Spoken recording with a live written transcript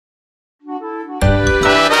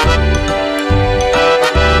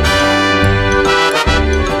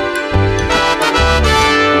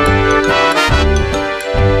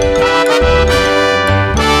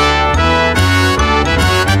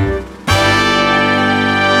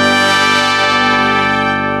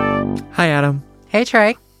Hey,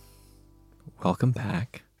 Trey. Welcome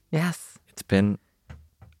back. Yes. It's been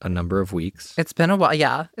a number of weeks. It's been a while.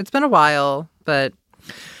 Yeah, it's been a while, but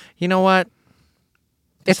You know what?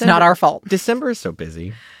 it's not our fault. December is so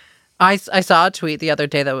busy. I saw a tweet the other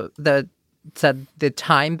day that said the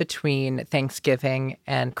time between Thanksgiving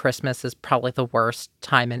and Christmas is probably the worst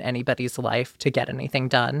time in anybody's life to get anything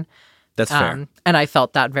done. That's fair. And I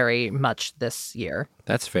felt that very much this year.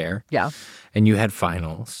 That's fair. Yeah. And you had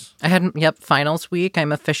finals. I had, finals week.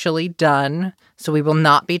 I'm officially done. So we will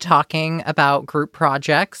not be talking about group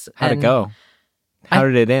projects. How'd it go? How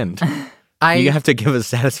did it end? You have to give a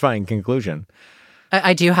satisfying conclusion.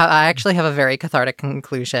 I actually have a very cathartic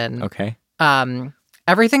conclusion. Okay.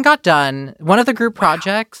 Everything got done. One of the group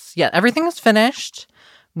projects, everything was finished.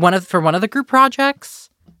 For one of the group projects,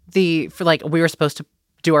 we were supposed to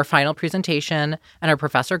do our final presentation, and our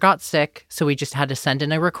professor got sick, so we just had to send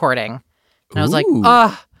in a recording. And I was like,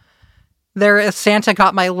 Santa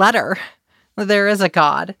got my letter. There is a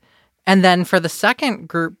God. And then for the second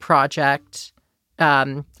group project,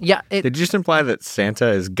 Did you just imply that Santa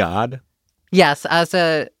is God? Yes, as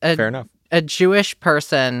Fair enough. a Jewish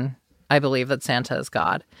person, I believe that Santa is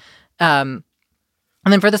God. And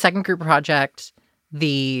then for the second group project,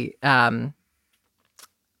 the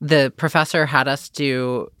professor had us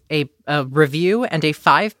do a review and a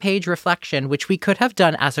 5-page reflection, which we could have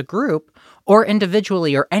done as a group or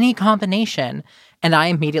individually or any combination. And I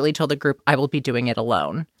immediately told the group I will be doing it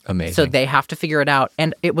alone. Amazing. So they have to figure it out.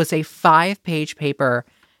 And it was a 5-page paper,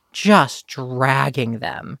 just dragging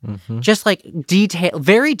them. Just like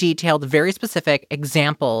very detailed, very specific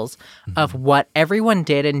examples of what everyone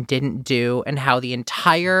did and didn't do and how the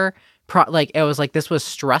entire this was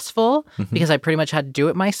stressful because I pretty much had to do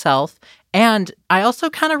it myself. And I also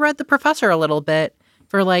kind of read the professor a little bit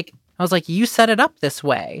I was like, you set it up this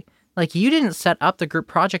way. Like, you didn't set up the group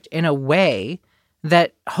project in a way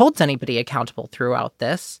that holds anybody accountable throughout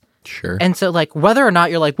this. Sure. And so, whether or not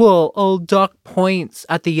you're like, well, I'll dock points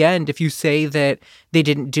at the end if you say that they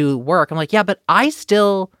didn't do work. I'm like, yeah, but I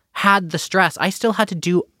still had the stress. I still had to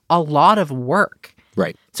do a lot of work.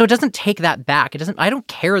 Right. So it doesn't take that back. I don't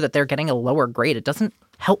care that they're getting a lower grade. It doesn't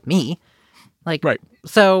help me. Right.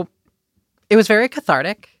 So it was very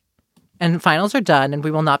cathartic, and finals are done, and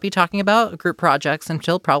we will not be talking about group projects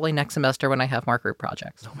until probably next semester when I have more group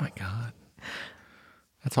projects. Oh my God.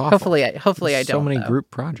 That's awful. Hopefully I don't. So many though.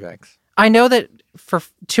 group projects. I know that for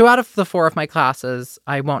 2 out of the 4 of my classes,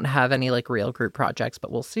 I won't have any real group projects, but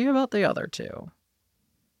we'll see about the other 2.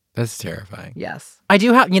 That's terrifying. Yes. I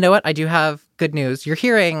do have, you know what? I do have good news. You're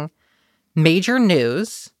hearing major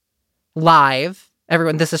news live.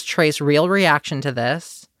 Everyone, this is Trey's real reaction to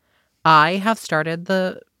this. I have started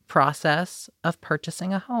the process of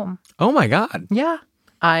purchasing a home. Oh my God. Yeah.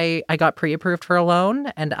 I got pre-approved for a loan,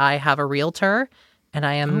 and I have a realtor, and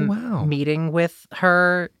I am meeting with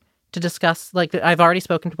her to discuss, I've already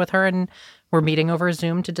spoken with her, and we're meeting over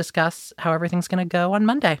Zoom to discuss how everything's going to go on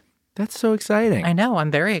Monday. That's so exciting. I know.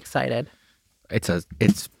 I'm very excited. It's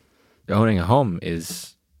owning a home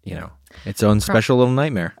is, its own special little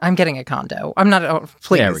nightmare. I'm getting a condo. I'm not,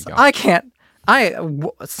 please. There we go. I can't.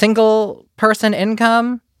 Single person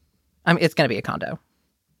income, it's going to be a condo.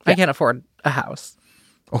 Yeah. I can't afford a house.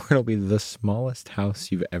 Or it'll be the smallest house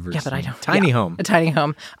you've ever seen. But I don't. Tiny home. A tiny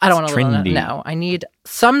home. I don't want to live in it. trendy. No, I need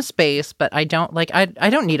some space, but I don't I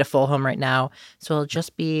don't need a full home right now. So it'll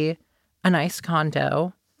just be a nice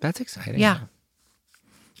condo. That's exciting. Yeah.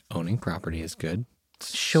 Owning property is good.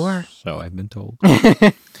 Sure. So I've been told.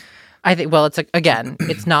 I think, well,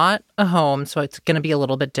 it's not a home, so it's going to be a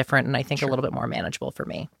little bit different, and I think a little bit more manageable for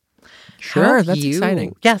me. Sure, that's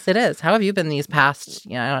exciting. Yes, it is. How have you been these past,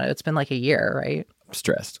 I don't know, it's been a year, right?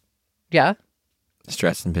 Stressed. Yeah?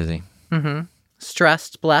 Stressed and busy. Mm-hmm.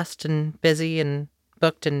 Stressed, blessed, and busy, and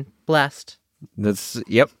booked, and blessed.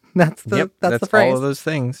 Yep. That's the phrase. All of those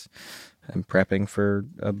things. I'm prepping for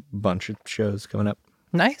a bunch of shows coming up.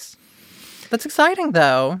 Nice. That's exciting,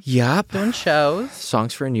 though. Yep. Doing shows.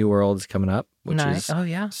 Songs for a New World is coming up, which Nice. is Oh,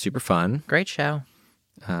 yeah. super fun. Great show.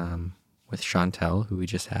 With Chantel, who we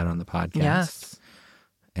just had on the podcast. Yes.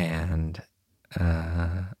 And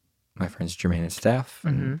my friends Jermaine and Steph.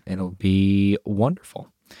 Mm-hmm. And it'll be wonderful.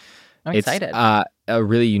 I'm excited. It's a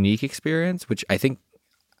really unique experience, which I don't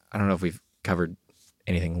know if we've covered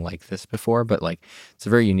anything like this before, but it's a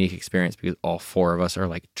very unique experience because all 4 of us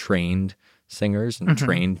are trained singers and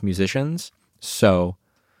trained musicians. So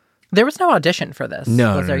there was no audition for this.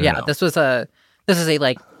 No, was there? no. This is a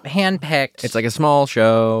hand-picked. It's a small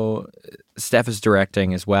show. Steph is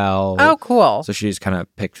directing as well. Oh, cool. So she just kind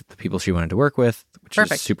of picked the people she wanted to work with, which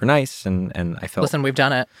Perfect. is super nice. And I felt... Listen, we've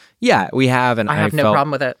done it. Yeah, we have. And I have no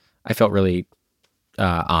problem with it. I felt really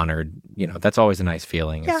honored. You know, that's always a nice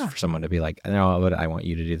feeling. Yeah. Is for someone to be like, no, but I want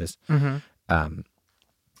you to do this. Mm-hmm.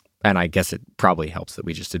 And I guess it probably helps that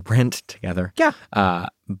we just did Rent together. Yeah.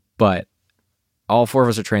 But all four of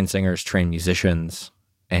us are trained singers, trained musicians.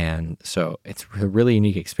 And so it's a really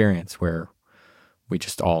unique experience where we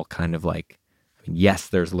just all kind of like, I mean, yes,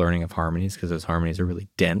 there's learning of harmonies because those harmonies are really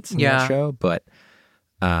dense in that show. But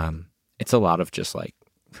it's a lot of just like,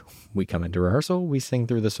 we come into rehearsal, we sing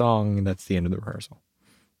through the song, and that's the end of the rehearsal.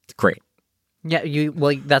 It's great. Yeah,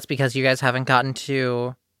 that's because you guys haven't gotten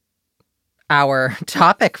to our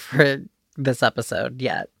topic for this episode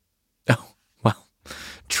yet. Oh, well,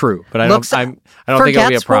 true. But I don't think it'll be a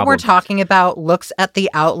Forgets problem. what we're talking about, looks at the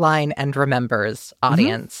outline and remembers,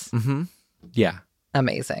 audience. Mm-hmm. Yeah.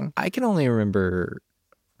 Amazing. I can only remember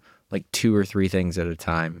like 2 or 3 things at a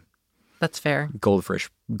time. That's fair. Goldfish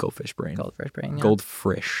brain. Goldfish brain, yeah.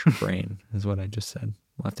 Goldfish brain is what I just said.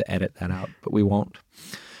 We'll have to edit that out, but we won't.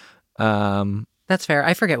 That's fair.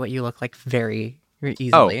 I forget what you look like very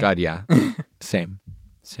easily. Oh, God, yeah. Same.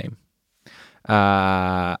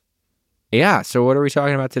 Yeah, so what are we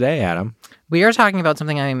talking about today, Adam? We are talking about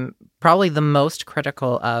something I'm probably the most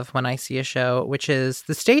critical of when I see a show, which is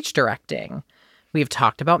the stage directing. We've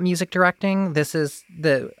talked about music directing. This is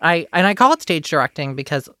I call it stage directing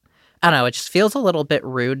because, I don't know, it just feels a little bit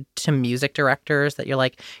rude to music directors that you're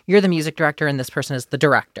like, you're the music director and this person is the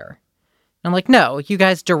director. And I'm like, no, you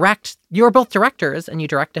guys direct, you're both directors and you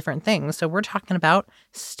direct different things. So we're talking about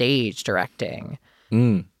stage directing.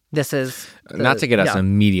 This is... Not to get us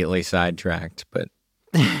immediately sidetracked, but...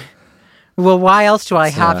 Well, why else do I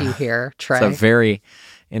have you here, Trey? It's a very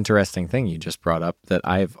interesting thing you just brought up that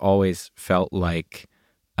I've always felt like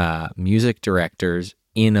music directors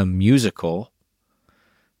in a musical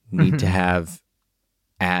need to have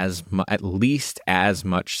at least as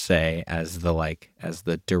much say as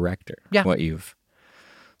the director. Yeah. What you've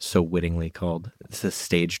so wittingly called the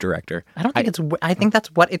stage director. I don't think I think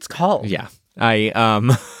that's what it's called. Yeah.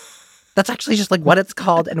 That's actually just like what it's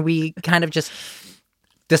called, and we kind of just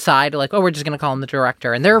decide like, oh, we're just going to call him the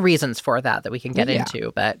director, and there are reasons for that we can get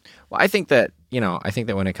into. But I think that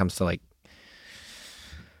when it comes to like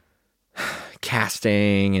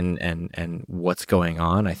casting and what's going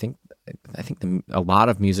on, I think a lot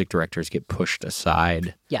of music directors get pushed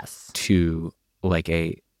aside. Yes. To like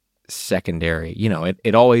a secondary,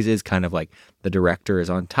 it always is kind of like the director is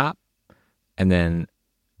on top, and then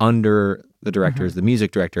under the director is the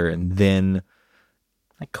music director, and then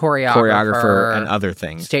like choreographer and other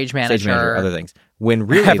things, stage manager, other things. When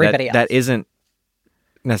really everybody else. that isn't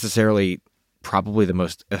necessarily probably the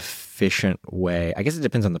most efficient way. I guess it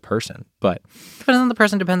depends on the person, but depends on the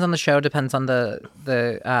person, depends on the show, depends on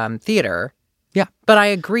the theater. Yeah, but I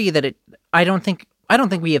agree that I don't think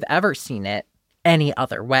we have ever seen it any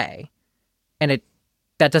other way, and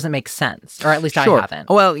that doesn't make sense, or at least sure. I haven't.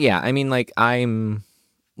 Well, yeah, I mean, like I'm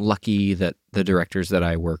lucky that the directors that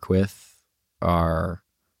I work with are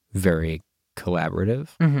very collaborative,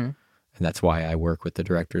 and that's why I work with the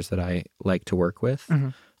directors that I like to work with.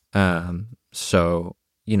 So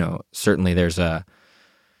certainly there's like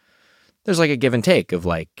a give and take of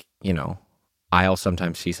like, I'll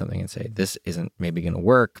sometimes see something and say, this isn't maybe going to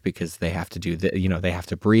work because they have to do they have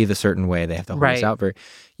to breathe a certain way. They have to hold this out very,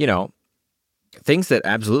 things that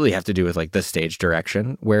absolutely have to do with like the stage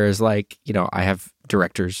direction. Whereas like, I have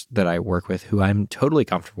directors that I work with who I'm totally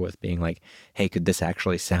comfortable with being like, hey, could this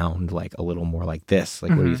actually sound like a little more like this?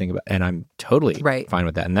 Like, what do you think about? And I'm totally fine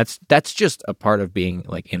with that. And that's just a part of being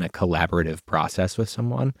like in a collaborative process with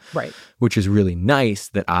someone. Right. Which is really nice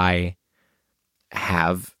that I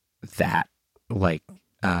have that like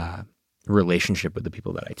relationship with the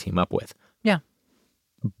people that I team up with. Yeah.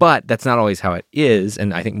 But that's not always how it is.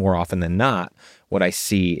 And I think more often than not, what I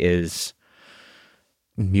see is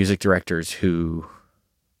music directors who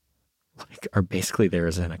like are basically there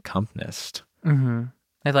as an accompanist.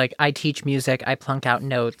 I teach music, I plunk out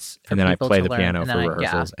notes for and then I people play to the learn, piano for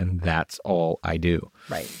rehearsals, and that's all I do.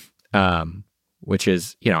 Right. Which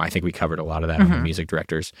is, I think we covered a lot of that on the music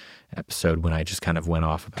directors episode when I just kind of went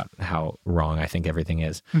off about how wrong I think everything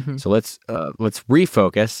is. So let's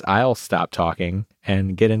refocus. I'll stop talking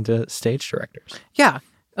and get into stage directors. Yeah.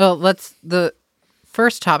 The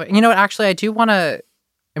first topic. You know what? Actually, I'm going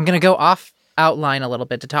to go off outline a little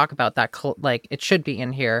bit to talk about that. Like it should be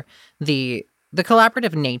in here. The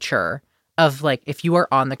collaborative nature of like if you are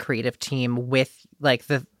on the creative team with like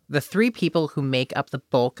the 3 people who make up the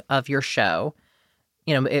bulk of your show.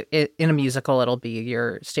 In a musical, it'll be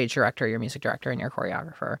your stage director, your music director, and your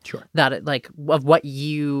choreographer. Sure. That of what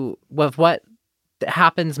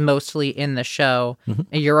happens mostly in the show.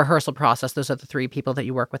 Your rehearsal process, those are the three people that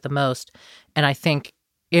you work with the most. And I think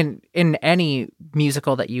in any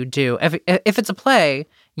musical that you do, if it's a play,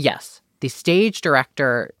 yes, the stage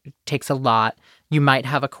director takes a lot. You might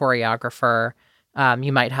have a choreographer.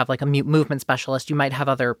 You might have like a movement specialist. You might have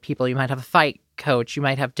other people. You might have a fight coach. You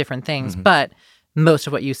might have different things. But most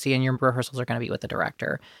of what you see in your rehearsals are going to be with the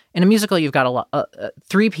director. In a musical, you've got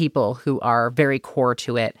three people who are very core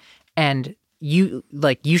to it, and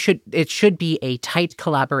it should be a tight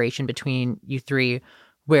collaboration between you three,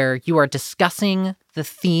 where you are discussing the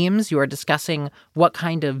themes, you are discussing what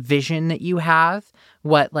kind of vision that you have,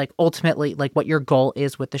 what like ultimately like what your goal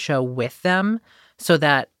is with the show with them, so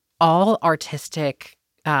that all artistic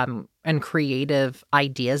and creative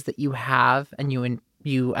ideas that you have and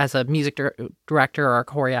you as a music director or a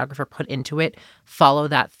choreographer put into it follow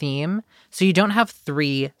that theme. So you don't have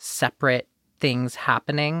three separate things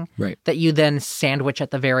happening that you then sandwich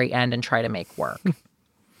at the very end and try to make work.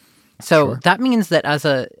 So that means that as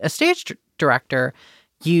a stage director,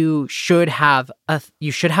 you should have a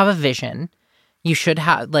vision. You should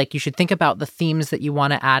think about the themes that you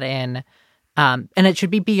want to add in. And it should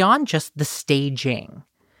be beyond just the staging.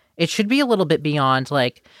 It should be a little bit beyond,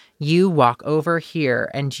 like, you walk over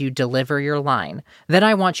here and you deliver your line. Then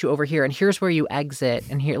I want you over here, and here's where you exit,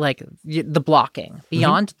 and here, like, the blocking.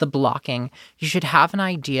 Beyond the blocking, you should have an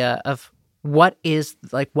idea of what is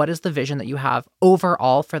the vision that you have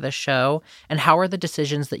overall for the show, and how are the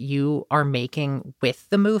decisions that you are making with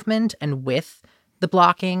the movement and with the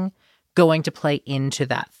blocking going to play into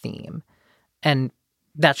that theme. And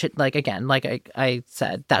that should, like, again, like I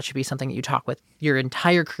said, that should be something that you talk with your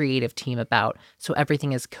entire creative team about, so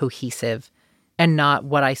everything is cohesive and not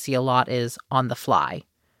what I see a lot is on the fly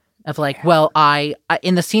of like, well, I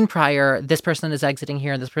in the scene prior, this person is exiting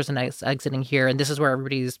here and this person is exiting here, and this is where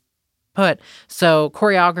everybody's put. So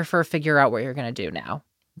choreographer, figure out what you're going to do now.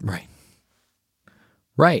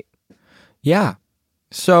 Right. Yeah.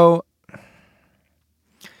 So,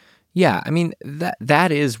 yeah, I mean,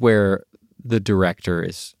 that is where the director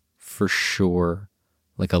is for sure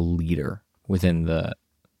like a leader within the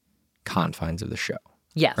confines of the show.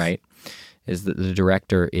 Yes. Right? Is that the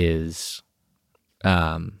director is...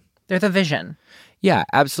 they're the vision. Yeah,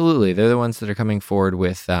 absolutely. They're the ones that are coming forward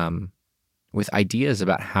with ideas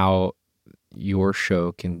about how your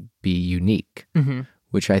show can be unique,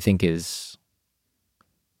 which I think is...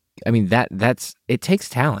 I mean, that's... It takes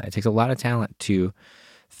talent. It takes a lot of talent to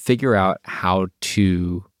figure out how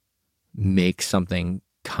to make something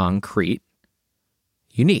concrete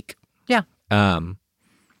unique. Yeah. And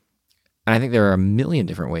I think there are a million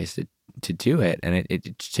different ways to do it, and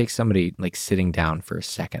it takes somebody like sitting down for a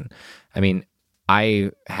second. I mean,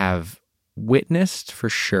 I have witnessed for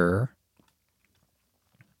sure,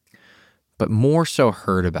 but more so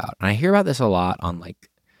heard about. And I hear about this a lot on like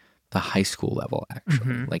the high school level,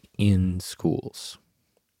 actually, like in schools.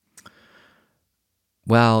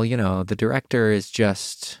 Well, you know, the director is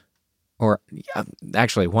just... Or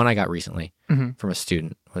actually, one I got recently from a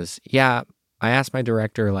student was, I asked my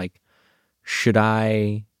director, like, should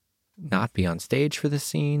I not be on stage for this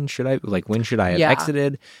scene? When should I have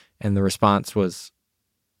exited? And the response was,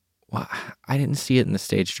 well, I didn't see it in the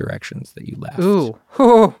stage directions that you left.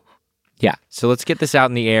 Ooh. Yeah. So let's get this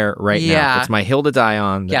out in the air right now. It's my hill to die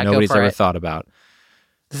on that nobody's ever thought about.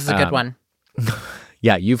 This is a good one.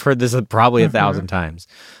 Yeah, you've heard this probably 1,000 times.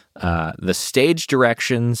 The stage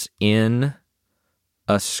directions in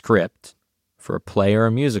a script for a play or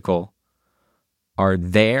a musical are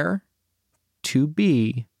there to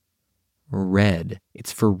be read.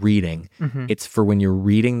 It's for reading. It's for when you're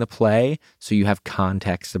reading the play, so you have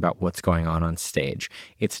context about what's going on stage.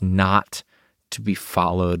 It's not to be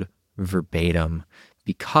followed verbatim,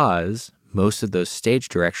 because most of those stage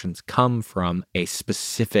directions come from a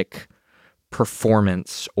specific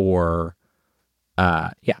performance or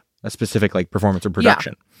a specific like performance or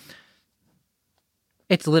production.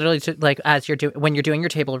 It's literally like as when you're doing your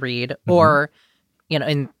table read, or you know,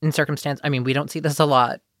 in circumstance. I mean, we don't see this a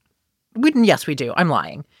lot. Yes, we do. I'm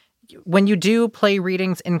lying. When you do play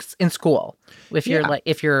readings in school, if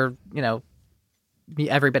you're you know,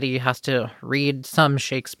 everybody has to read some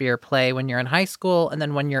Shakespeare play when you're in high school, and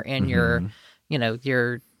then when you're in your, you know,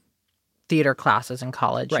 your theater classes in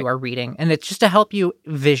college, you are reading, and it's just to help you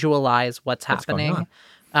visualize what's happening.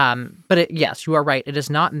 But yes, you are right. It is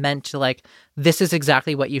not meant to like, this is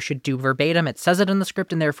exactly what you should do verbatim. It says it in the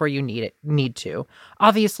script, and therefore you need to.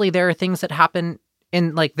 Obviously, there are things that happen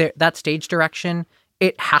in like that stage direction.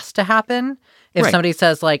 It has to happen. If somebody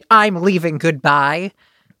says like, I'm leaving, goodbye,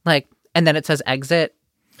 like, and then it says exit,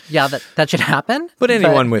 yeah, that should happen. But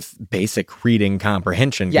anyone with basic reading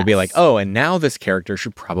comprehension could be Yes. like, oh, and now this character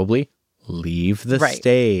should probably leave the Right.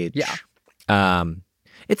 stage. Yeah.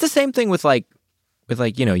 It's the same thing with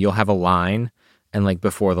you'll have a line, and like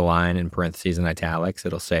before the line in parentheses and italics,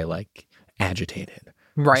 it'll say like agitated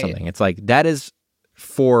or Right. something. It's like that is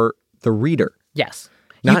for the reader, Yes.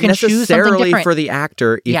 not you can choose something necessarily different. for the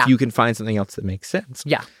actor if Yeah. you can find something else that makes sense.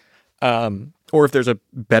 Yeah. Or if there's a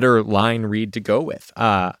better line read to go with.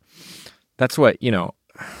 That's what,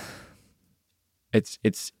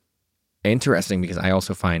 it's interesting because I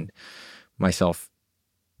also find myself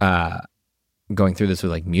going through this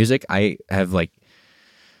with like music. I have like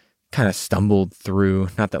kind of stumbled through,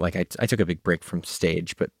 not that like I took a big break from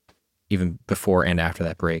stage, but even before and after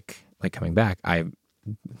that break, like coming back, I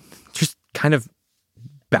just kind of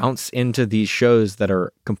bounce into these shows that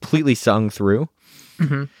are completely sung through.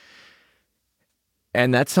 Mm-hmm.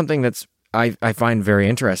 And that's something that's I find very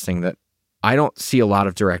interesting that I don't see a lot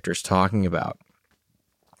of directors talking about,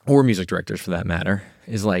 or music directors for that matter,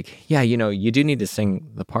 is like, yeah, you do need to sing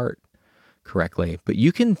the part correctly, but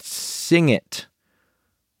you can sing it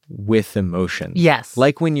with emotion. Yes.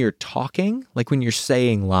 Like when you're talking, like when you're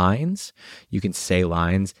saying lines, you can say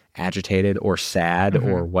lines agitated or sad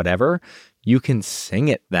or whatever. You can sing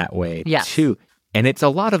it that way Yes. too. And it's a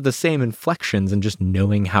lot of the same inflections and just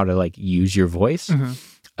knowing how to like use your voice.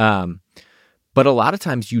 But a lot of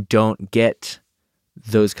times you don't get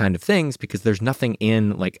those kind of things because there's nothing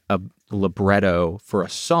in like a libretto for a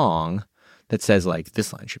song that says like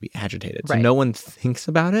this line should be agitated. So Right. no one thinks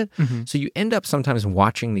about it. So you end up sometimes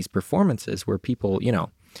watching these performances where people,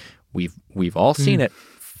 we've all seen it,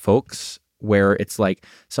 folks, where it's like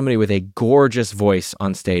somebody with a gorgeous voice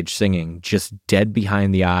on stage singing, just dead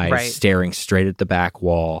behind the eyes, Right. staring straight at the back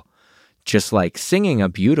wall, just like singing a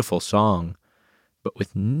beautiful song, but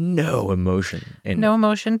with no emotion. And No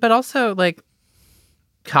emotion, but also like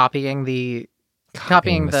copying the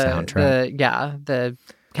soundtrack. the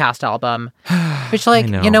cast album, which like,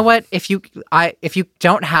 know. you know what, if you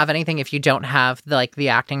don't have anything, if you don't have the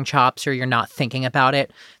acting chops or you're not thinking about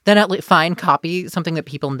it, then at least fine, copy something that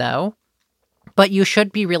people know. But you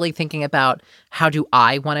should be really thinking about, how do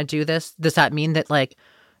I want to do this? Does that mean that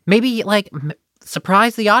maybe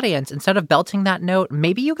surprise the audience instead of belting that note?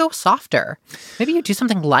 Maybe you go softer. Maybe you do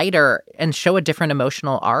something lighter and show a different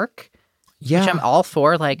emotional arc. Yeah. Which I'm all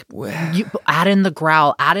for. You add in the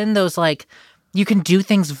growl, add in those you can do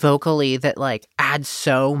things vocally that add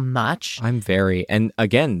so much. And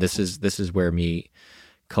again, this is where me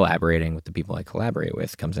collaborating with the people I collaborate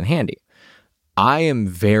with comes in handy. I am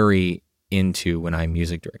very into, when I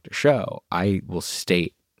music direct a show, I will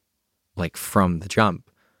state from the jump,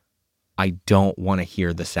 I don't want to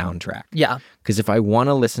hear the soundtrack. Yeah. Because if I want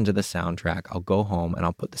to listen to the soundtrack, I'll go home and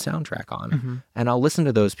I'll put the soundtrack on and I'll listen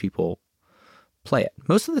to those people play it.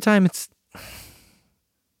 Most of the time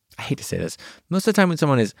I hate to say this, most of the time when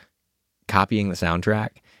someone is copying the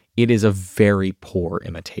soundtrack, it is a very poor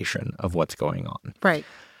imitation of what's going on. Right.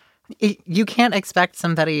 You can't expect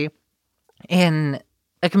somebody in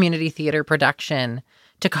a community theater production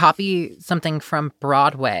to copy something from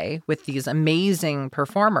Broadway with these amazing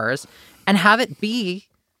performers and have it be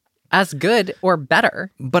as good or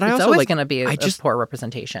better. But it's also always going to be a just poor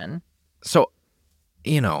representation. So,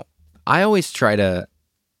 I always try to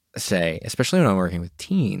say, especially when I'm working with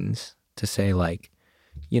teens, to say we're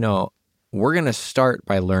going to start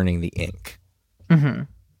by learning the ink. Mm-hmm.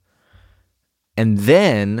 And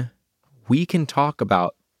then we can talk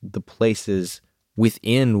about the places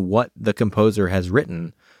within what the composer has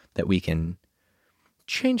written that we can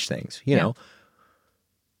change things. You know,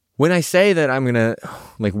 when I say that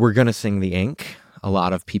we're going to sing the ink, a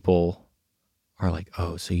lot of people are like,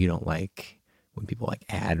 oh, so you don't like when people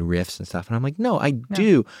add riffs and stuff. And I'm like, no, I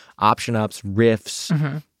do. Option ups,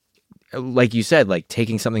 riffs, like you said,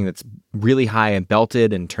 taking something that's really high and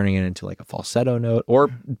belted and turning it into a falsetto note, or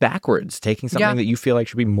backwards, taking something that you feel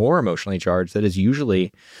should be more emotionally charged that is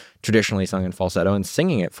usually traditionally sung in falsetto and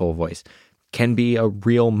singing it full voice can be a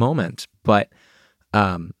real moment. But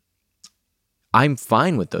I'm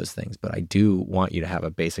fine with those things, but I do want you to have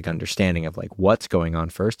a basic understanding of what's going on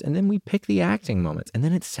first, and then we pick the acting moments, and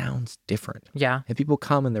then it sounds different. Yeah. And people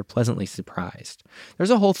come and they're pleasantly surprised. There's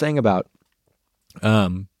a whole thing about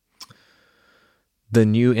the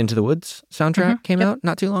new Into the Woods soundtrack came out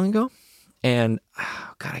not too long ago. And,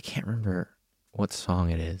 God, I can't remember what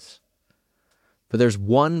song it is. But there's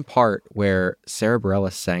one part where Sarah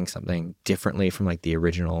Bareilles sang something differently from the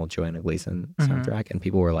original Joanna Gleason soundtrack. And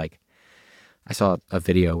people were like, I saw a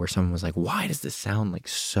video where someone was like, why does this sound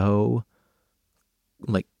so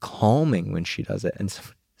calming when she does it? And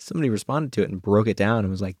somebody responded to it and broke it down and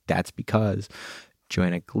was like, that's because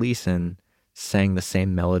Joanna Gleason sang the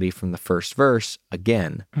same melody from the first verse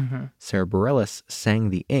again. Sarah Bareilles sang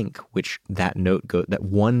the Ink, which that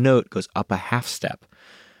one note goes up a half step.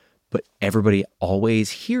 But everybody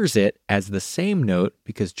always hears it as the same note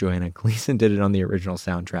because Joanna Gleason did it on the original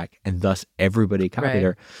soundtrack, and thus everybody copied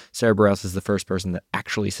her. Sarah Bareilles is the first person that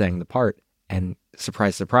actually sang the part, and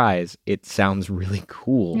surprise, surprise, it sounds really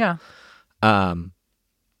cool. Yeah.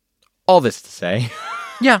 All this to say,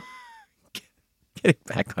 Yeah. getting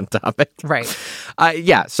back on topic, Right.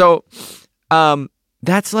 So,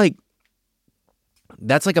 that's like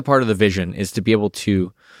a part of the vision, is to be able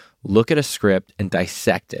to look at a script and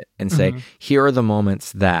dissect it and say, here are the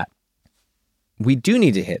moments that we do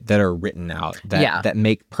need to hit that are written out, that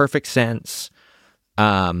make perfect sense,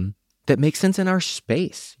 that make sense in our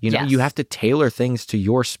space. You know, you have to tailor things to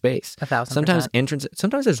your space. 1,000%.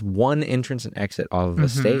 Sometimes there's one entrance and exit off of a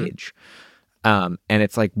stage. And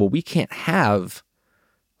it's like, well, we can't have,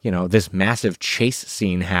 this massive chase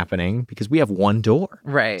scene happening because we have one door.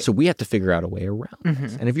 Right. So we have to figure out a way around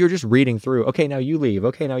this. And if you're just reading through, okay, now you leave,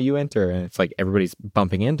 okay, now you enter, and it's like everybody's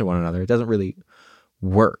bumping into one another, it doesn't really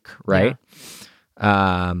work, right?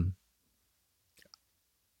 Yeah.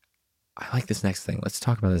 I like this next thing. Let's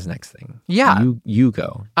talk about this next thing. Yeah. You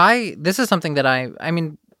go. This is something that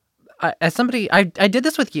as somebody, I did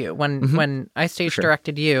this with you when I stage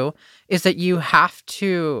directed you, is that you have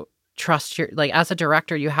to trust as a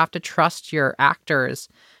director, you have to trust your actors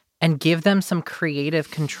and give them some creative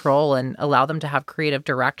control and allow them to have creative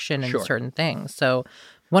direction in certain things. So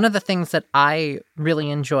one of the things that I really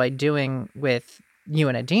enjoyed doing with you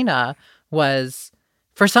and Adina was,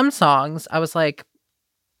 for some songs, I was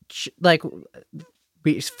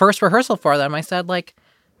we first rehearsal for them, I said,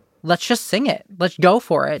 let's just sing it. Let's go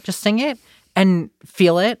for it. Just sing it and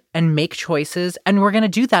feel it and make choices. And we're going to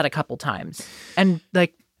do that a couple times. And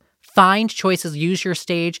find choices, use your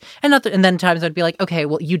stage. And then times I'd be like, okay,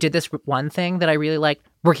 well, you did this one thing that I really like.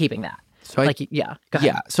 We're keeping that. So go ahead. Yeah.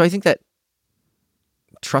 So I think that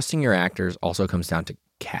trusting your actors also comes down to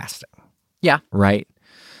casting. Yeah. Right?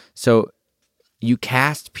 So you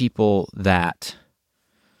cast people that,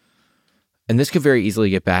 and this could very easily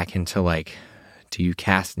get back into do you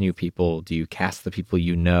cast new people? Do you cast the people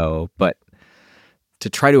you know? But to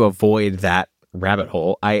try to avoid that rabbit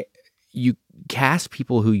hole, you cast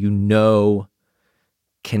people who you know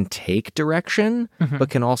can take direction, but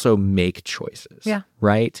can also make choices. Yeah.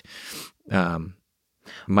 Right? My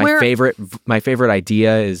favorite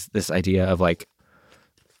idea is this idea of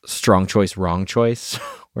strong choice, wrong choice,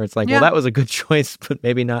 where it's well, that was a good choice, but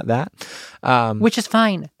maybe not that. Which is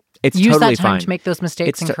fine. It's Use totally that time fine to make those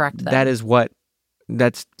mistakes and correct them.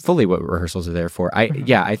 That's fully what rehearsals are there for.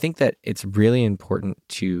 I think that it's really important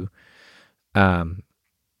to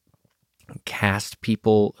cast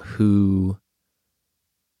people who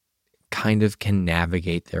kind of can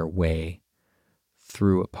navigate their way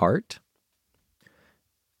through a part.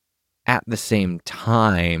 At the same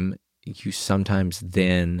time, you sometimes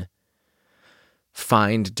then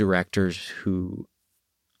find directors who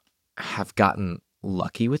have gotten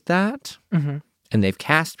lucky with that, and they've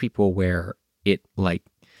cast people where they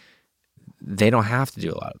don't have to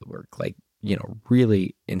do a lot of the work.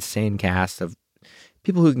 Really insane cast of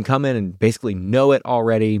people who can come in and basically know it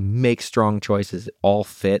already, make strong choices, it all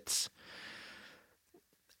fits.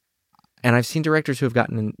 And I've seen directors who have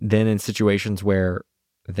gotten in situations where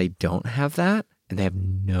they don't have that, and they have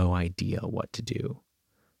no idea what to do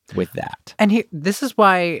with that. And this is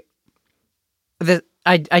why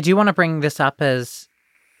I do want to bring this up as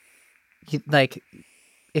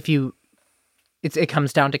if you, it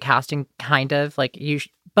comes down to casting, kind of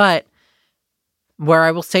but where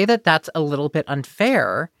I will say that that's a little bit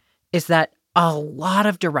unfair is that a lot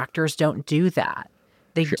of directors don't do that.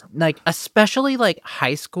 They especially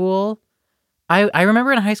high school. I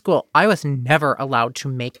remember in high school, I was never allowed to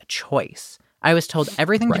make a choice. I was told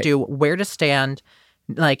everything to do, where to stand,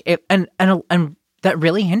 and that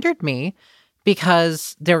really hindered me,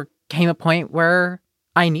 because there came a point where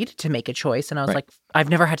I needed to make a choice, and I was I've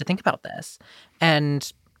never had to think about this, and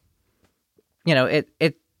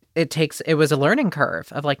it was a learning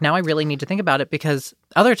curve of now I really need to think about it, because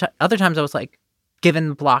other times I was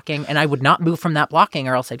given blocking, and I would not move from that blocking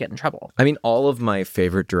or else I'd get in trouble. I mean, all of my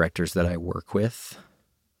favorite directors that I work with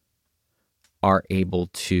are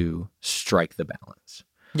able to strike the balance.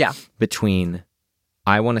 Yeah. Between,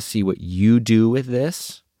 I want to see what you do with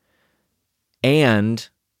this, and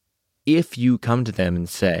if you come to them and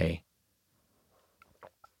say,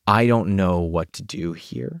 I don't know what to do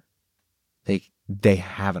here, they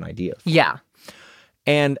have an idea. Yeah.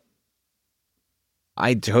 And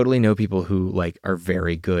I totally know people who like are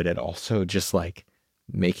very good at also just like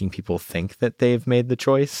making people think that they've made the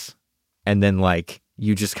choice, and then like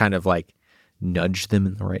you just kind of like nudge them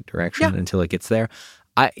in the right direction until it gets there.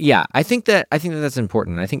 I think that that's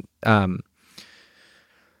important. I think that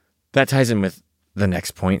ties in with the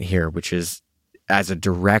next point here, which is as a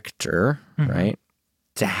director, right,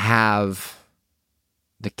 to have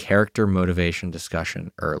the character motivation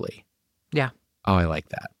discussion early. Yeah. Oh, I like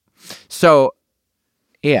that. So,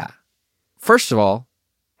 yeah. First of all,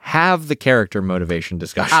 have the character motivation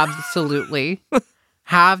discussion. Absolutely.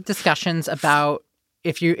 Have discussions about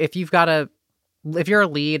if you're a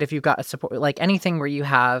lead, if you've got a support, like anything where you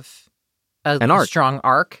have a strong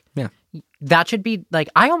arc. Yeah. That should be like,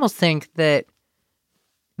 I almost think that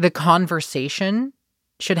the conversation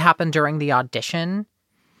should happen during the audition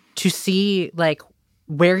to see like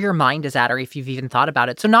where your mind is at, or if you've even thought about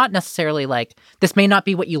it. So not necessarily like, this may not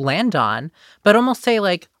be what you land on, but almost say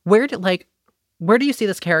like, where do you see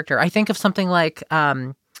this character? I think of something like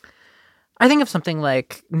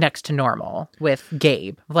Next to Normal with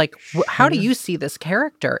Gabe. Like, how do you see this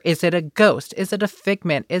character? Is it a ghost? Is it a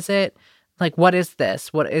figment? Is it like, what is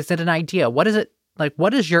this? What is it, an idea? What is it? Like,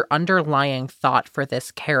 what is your underlying thought for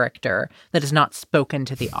this character that is not spoken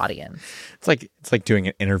to the audience? It's like doing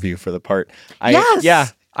an interview for the part. Yes. Yeah.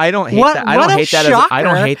 I don't hate that. I don't hate that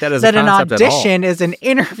as a concept at all. That an audition is an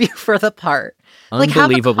interview for the part.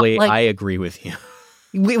 Unbelievably, I agree with you.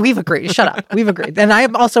 We've agreed. Shut up. We've agreed. And I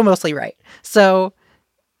am also mostly right. So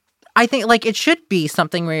I think like it should be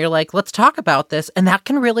something where you're like, let's talk about this. And that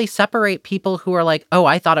can really separate people who are like, oh,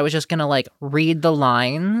 I thought I was just going to like read the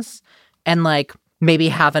lines and like maybe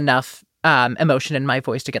have enough emotion in my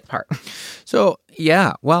voice to get the part. So,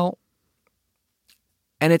 yeah, well,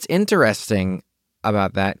 and it's interesting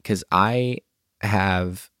about that because I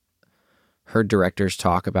have heard directors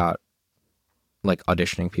talk about like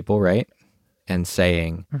auditioning people, right? And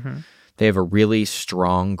saying they have a really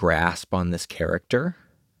strong grasp on this character,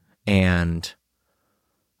 and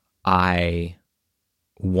I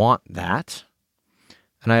want that.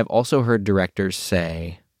 And I have also heard directors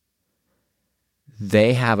say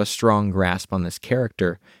they have a strong grasp on this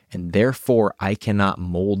character, and therefore I cannot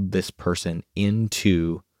mold this person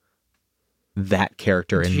into that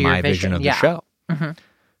character in my vision of the show.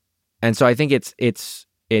 And so I think it's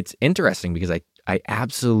interesting because I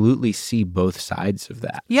absolutely see both sides of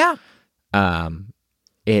that. Yeah. And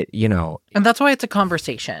that's why it's a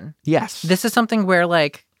conversation. Yes. This is something where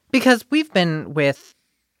like, because we've been with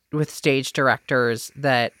stage directors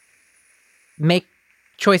that make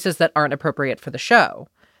choices that aren't appropriate for the show.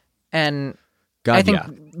 And I think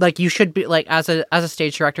like you should be like, as a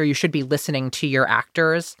stage director, you should be listening to your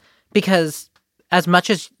actors, because as much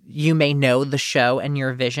as you may know the show and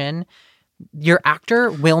your vision, your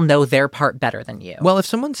actor will know their part better than you. Well, if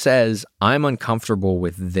someone says, I'm uncomfortable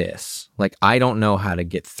with this, like I don't know how to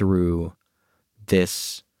get through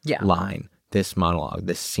this line, this monologue,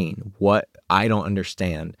 this scene, what I don't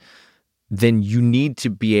understand, then you need to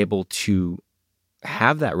be able to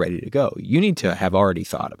have that ready to go. You need to have already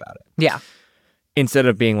thought about it. Yeah. Instead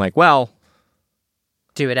of being like, well,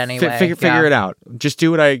 do it anyway. Figure it out. Just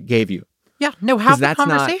do what I gave you. Yeah. No, have the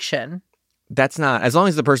conversation. That's not, as long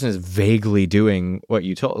as the person is vaguely doing what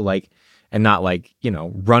you told, like, and not like,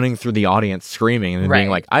 running through the audience screaming and then being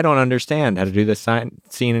like, I don't understand how to do this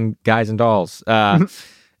scene in Guys and Dolls.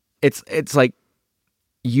 It's like,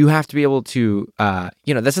 you have to be able to,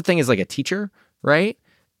 that's the thing is like a teacher, right?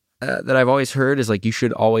 That I've always heard is like, you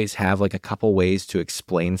should always have like a couple ways to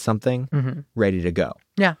explain something ready to go.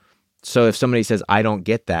 Yeah. So if somebody says, I don't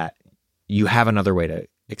get that, you have another way to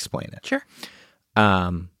explain it. Sure.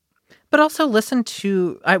 But also listen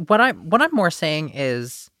to what I'm more saying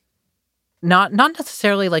is not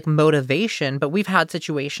necessarily like motivation, but we've had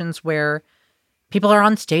situations where people are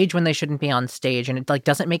on stage when they shouldn't be on stage, and it like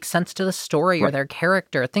doesn't make sense to the story or their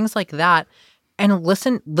character, things like that. And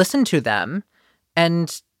listen to them,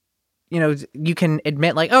 and you can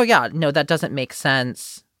admit like, oh yeah, no, that doesn't make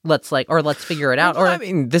sense. Let's figure it out. Well, I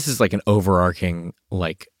mean, this is like an overarching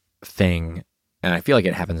like thing, and I feel like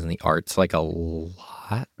it happens in the arts like a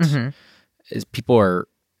lot. Is people are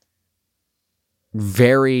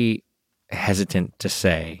very hesitant to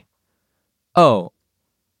say, oh,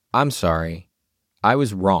 I'm sorry, I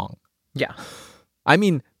was wrong. Yeah. I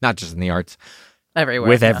mean, not just in the arts. Everywhere.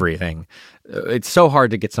 With everything. It's so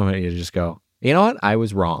hard to get somebody to just go, you know what? I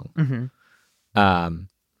was wrong. And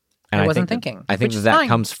I wasn't thinking. I think that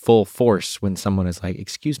comes full force when someone is like,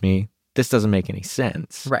 excuse me, this doesn't make any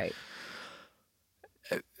sense. Right.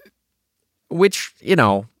 Which,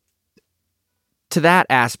 to that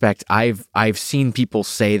aspect, I've seen people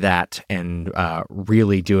say that and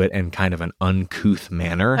really do it in kind of an uncouth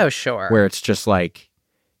manner. Oh, sure. Where it's just like,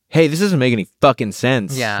 hey, this doesn't make any fucking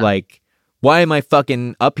sense. Yeah. Like, why am I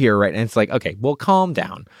fucking up here right now? And it's like, okay, well, calm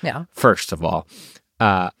down. Yeah. First of all.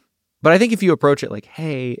 But I think if you approach it like,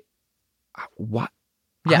 hey, what?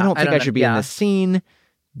 Yeah, I don't think I should be in this scene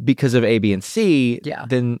because of A, B, and C. Yeah.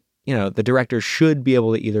 Then, the director should be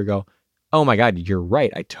able to either go, oh my God, you're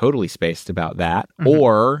right. I totally spaced about that. Mm-hmm.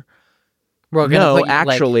 Or, no,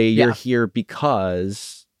 actually, yeah. you're here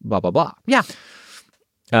because blah, blah, blah. Yeah.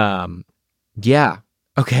 Yeah.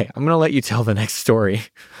 Okay. I'm going to let you tell the next story.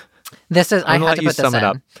 This is, I had to put this in.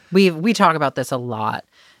 Up. We talk about this a lot.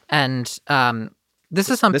 And this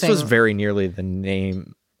is something. This was very nearly the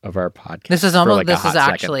name of our podcast. This is almost, like this is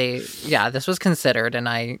actually, this was considered and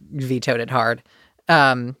I vetoed it hard.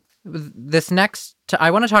 This next,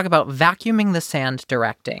 I want to talk about vacuuming the sand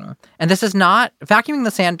directing. And this is not, vacuuming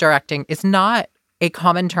the sand directing is not a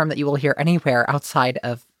common term that you will hear anywhere outside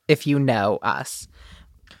of if you know us.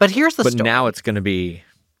 But here's the story. But now it's going to be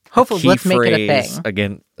hopefully let's make it a thing.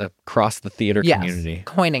 Again, across the theater community.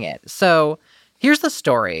 Coining it. So here's the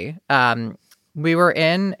story. We were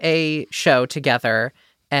in a show together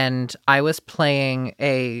and I was playing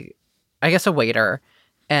a waiter,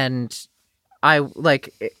 and I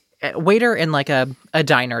waiter in like a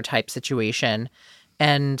diner type situation.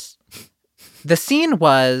 And the scene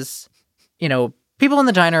was, people in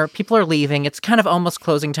the diner, people are leaving. It's kind of almost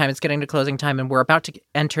closing time. It's getting to closing time. And we're about to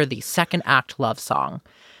enter the second act love song.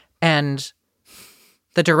 And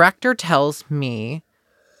the director tells me,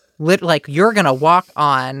 you're going to walk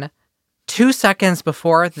on 2 seconds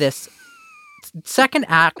before this second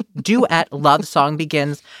act duet love song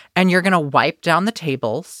begins. And you're going to wipe down the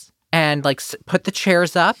tables and put the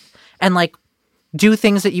chairs up and do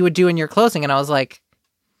things that you would do in your closing. And I was like,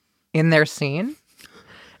 in their scene?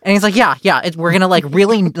 And he's like, yeah, we're going to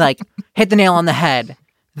really hit the nail on the head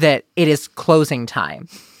that it is closing time.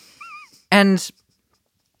 And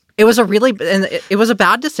it was it was a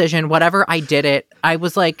bad decision. Whatever I did it, I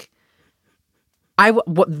was my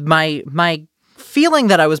feeling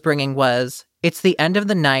that I was bringing was, it's the end of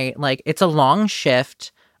the night. It's a long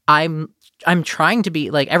shift. I'm trying to be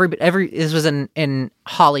every this was in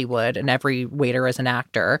Hollywood and every waiter is an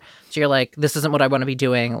actor. So you're like, this isn't what I want to be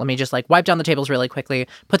doing. Let me just wipe down the tables really quickly,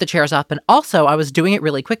 put the chairs up. And also I was doing it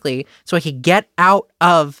really quickly so I could get out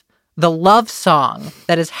of the love song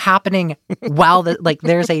that is happening while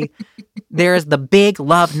there's the big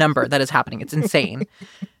love number that is happening. It's insane.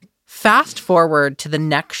 Fast forward to the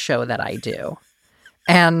next show that I do.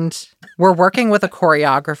 And we're working with a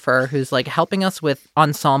choreographer who's helping us with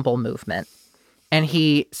ensemble movement. And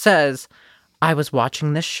he says, I was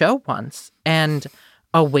watching this show once and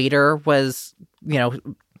a waiter was,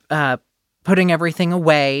 putting everything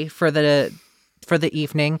away for the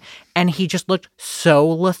evening. And he just looked so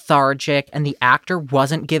lethargic and the actor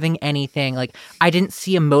wasn't giving anything. I didn't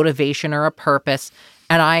see a motivation or a purpose.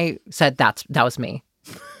 And I said, that was me.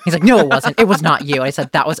 He's like, no, it wasn't. It was not you. I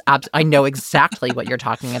said, that was I know exactly what you're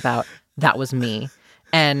talking about. That was me.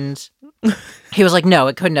 And he was like, no,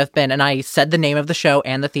 it couldn't have been. And I said the name of the show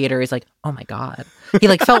and the theater. He's like, oh my God. He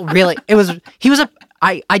felt really,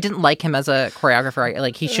 I didn't like him as a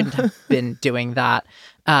choreographer. He shouldn't have been doing that.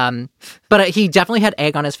 But he definitely had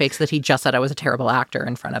egg on his face that he just said I was a terrible actor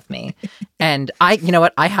in front of me. And you know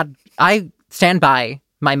what? I stand by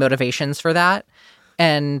my motivations for that.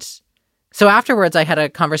 And so afterwards, I had a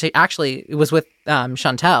conversation. Actually, it was with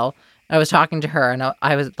Chantel. I was talking to her, and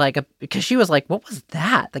I was because she was like, "What was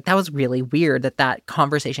that? That was really weird that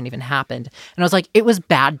conversation even happened." And I was like, "It was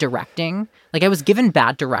bad directing. I was given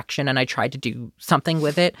bad direction, and I tried to do something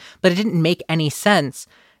with it, but it didn't make any sense."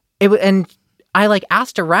 And I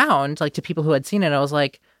asked around to people who had seen it. I was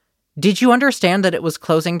like, "Did you understand that it was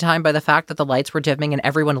closing time by the fact that the lights were dimming and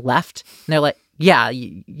everyone left?" And they're like, "Yeah,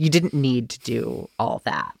 you didn't need to do all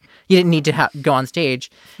that. You didn't need to go on stage."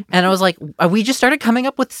 And I was like, we just started coming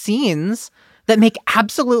up with scenes that make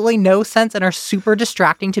absolutely no sense and are super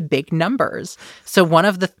distracting to big numbers. So one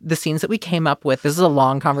of the scenes that we came up with, this is a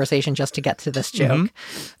long conversation just to get to this joke.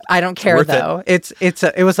 Mm-hmm. I don't care though. This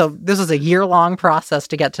was a year-long process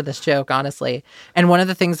to get to this joke, honestly. And one of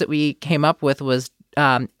the things that we came up with was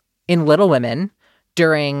in Little Women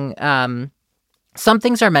during some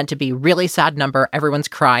things are meant to be really sad number. Everyone's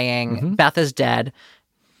crying. Mm-hmm. Beth is dead.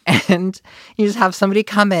 And you just have somebody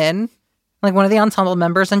come in, one of the ensemble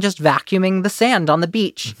members, and just vacuuming the sand on the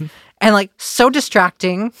beach. Mm-hmm. And so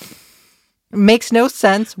distracting. Makes no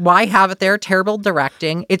sense. Why have it there? Terrible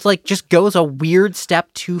directing. It's just goes a weird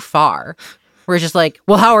step too far. Where it's just like,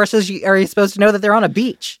 well, how are you supposed to know that they're on a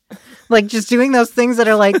beach? Like, just doing those things that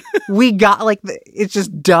are like, it's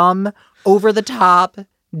just dumb, over the top,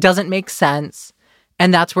 doesn't make sense.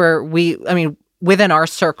 And that's where within our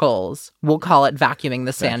circles, we'll call it vacuuming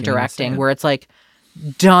the sand directing, where it's like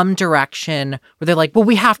dumb direction, where they're like, well,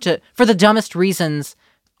 we have to, for the dumbest reasons,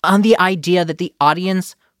 on the idea that the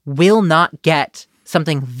audience will not get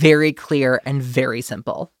something very clear and very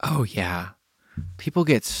simple. Oh, yeah. People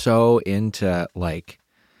get so into like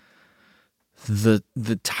the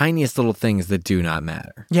tiniest little things that do not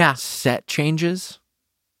matter. Yeah. Set changes.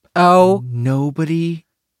 Oh, nobody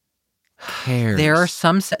cares. There are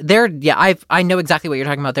some I know exactly what you're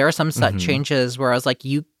talking about. There are some set changes where I was like,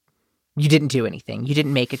 you didn't do anything. You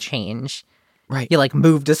didn't make a change. Right. You like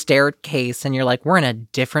moved a staircase and you're like, we're in a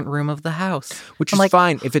different room of the house. Which is like,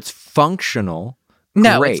 fine if it's functional.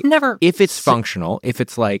 No, great. It's never. If it's functional, if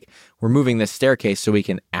it's like we're moving this staircase so we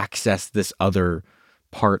can access this other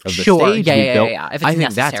part of the stage we built, If it's I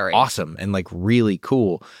think necessary. that's awesome and like really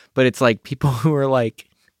cool. But it's like people who are like,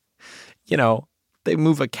 they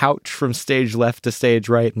move a couch from stage left to stage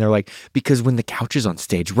right, and they're like, because when the couch is on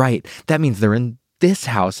stage right, that means they're in this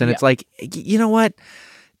house, and it's like, you know what,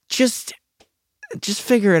 just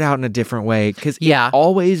figure it out in a different way, because it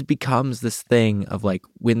always becomes this thing of like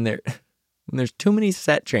when there's too many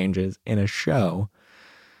set changes in a show,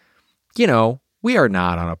 we are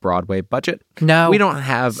not on a Broadway budget. No. We don't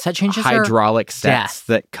have set changes hydraulic sets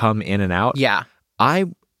that come in and out. Yeah. I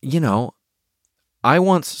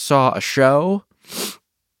once saw a show,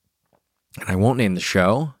 and I won't name the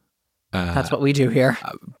show. That's what we do here.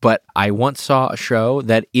 But I once saw a show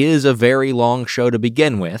that is a very long show to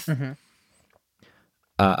begin with. Mm-hmm.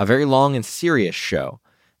 A very long and serious show.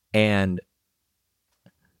 And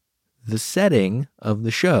the setting of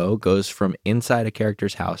the show goes from inside a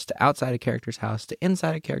character's house to outside a character's house to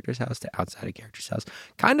inside a character's house to outside a character's house.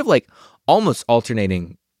 Kind of like almost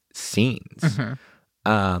alternating scenes. Mm-hmm.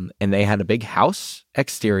 And they had a big house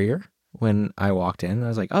exterior when I walked in. I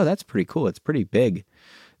was like, oh, that's pretty cool. It's pretty big.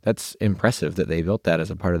 That's impressive that they built that as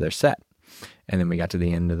a part of their set. And then we got to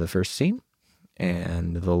the end of the first scene,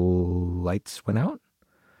 and the lights went out,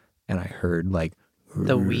 and I heard like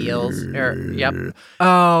the wheels. Yep.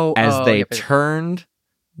 As they turned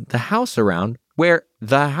the house around, where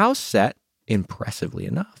the house set, impressively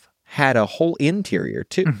enough, had a whole interior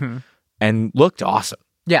too, and looked awesome.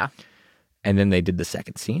 Yeah. And then they did the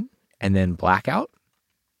second scene, and then blackout,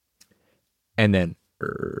 and then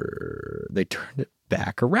they turned it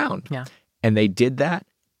back around. Yeah. And they did that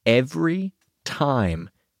every time.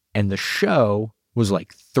 And the show was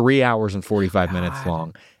like 3 hours and 45 minutes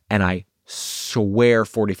long. And I swear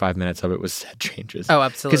 45 minutes of it was set changes. Oh,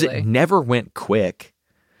 absolutely. Because it never went quick.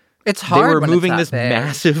 It's hard. They were when moving it's this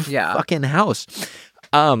massive fucking house.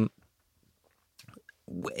 And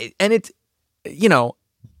it's,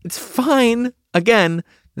 it's fine. Again,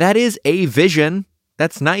 that is a vision.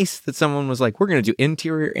 That's nice that someone was like, we're going to do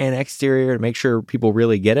interior and exterior to make sure people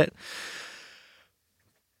really get it.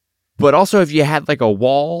 But also, if you had like a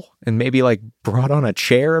wall and maybe like brought on a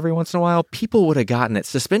chair every once in a while, people would have gotten it.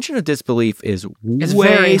 Suspension of disbelief is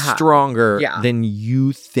way stronger than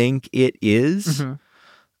you think it is.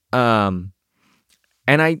 Mm-hmm.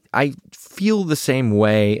 And I feel the same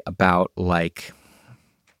way about like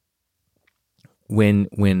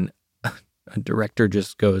when a director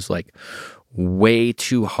just goes like way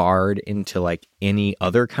too hard into like any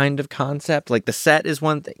other kind of concept. Like the set is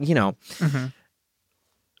one thing, Mm-hmm.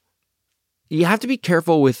 You have to be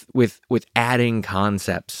careful with adding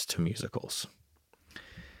concepts to musicals.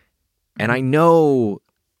 And I know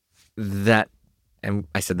that, and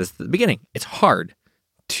I said this at the beginning, it's hard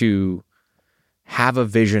to have a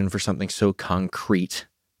vision for something so concrete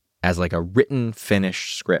as like a written,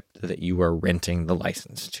 finished script that you are renting the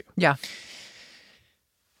license to. Yeah.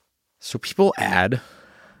 So people add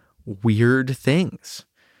weird things.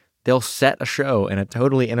 They'll set a show in a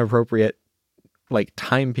totally inappropriate like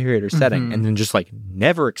time period or setting, and then just like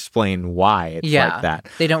never explain why it's like that.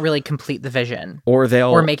 They don't really complete the vision. Or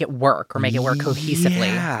make it work, or make it work cohesively.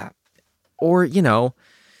 Yeah. Or,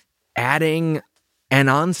 adding an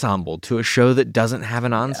ensemble to a show that doesn't have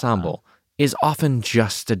an ensemble is often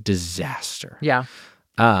just a disaster. Yeah.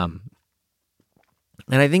 And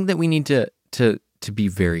I think that we need to be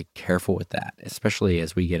very careful with that, especially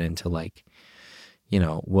as we get into like,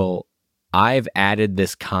 I've added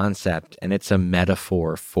this concept and it's a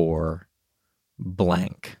metaphor for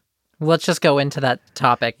blank. Let's just go into that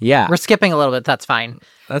topic. Yeah. We're skipping a little bit. That's fine.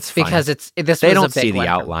 That's fine. Because they don't see the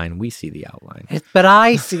outline. We see the outline. But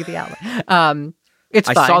I see the outline. It's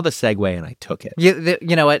fine. I saw the segue and I took it.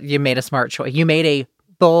 You know what? You made a smart choice. You made a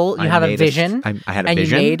bold. You have a vision. I had a and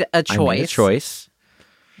vision. You made a I made a choice. choice.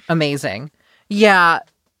 Amazing. Yeah.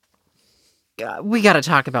 We got to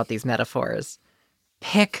talk about these metaphors.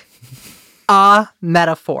 Pick a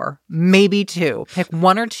metaphor, maybe two. Pick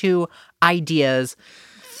one or two ideas,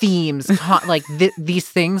 themes, like these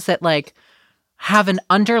things that like have an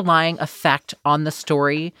underlying effect on the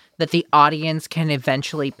story that the audience can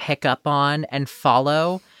eventually pick up on and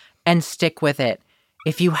follow and stick with it.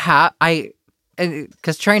 If you have,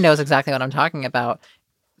 because Trey knows exactly what I'm talking about.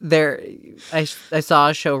 I saw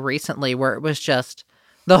a show recently where it was just,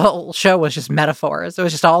 the whole show was just metaphors. It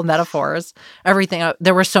was just all metaphors. Everything.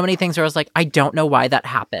 There were so many things where I was like, I don't know why that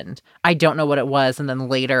happened. I don't know what it was. And then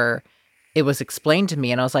later it was explained to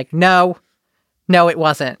me and I was like, no, it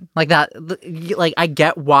wasn't. Like that, like I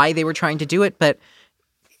get why they were trying to do it, but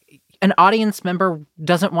an audience member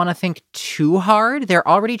doesn't want to think too hard. They're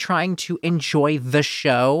already trying to enjoy the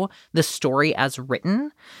show, the story as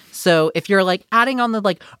written. So if you're like adding on the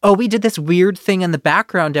like, oh, we did this weird thing in the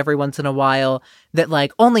background every once in a while that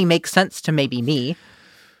like only makes sense to maybe me.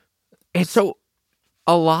 So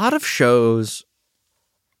a lot of shows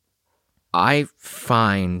I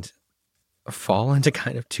find fall into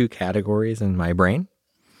kind of two categories in my brain.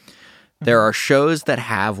 There are shows that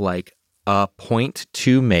have like a point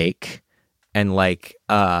to make and like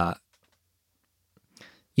they're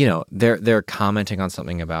commenting on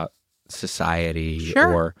something about society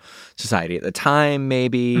Sure. or society at the time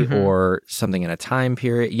maybe or something in a time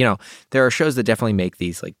period. There are shows that definitely make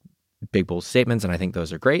these like big bold statements and I think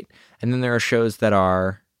those are great. And then there are shows that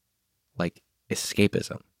are like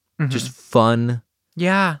escapism. Just fun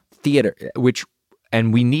theater,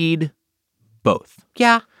 and we need both.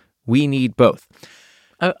 Yeah. We need both.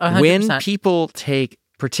 100%. When people take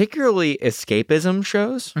particularly escapism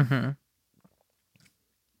shows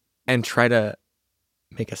and try to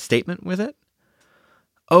make a statement with it,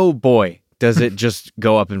 oh boy, does it just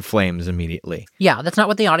go up in flames immediately. Yeah, that's not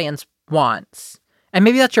what the audience wants. And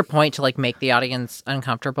maybe that's your point, to like make the audience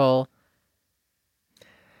uncomfortable.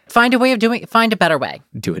 Find a better way.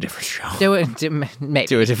 Do a different show. Maybe.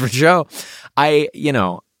 Do a different show.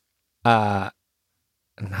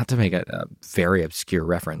 Not to make a very obscure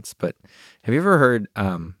reference, but have you ever heard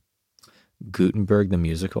Gutenberg the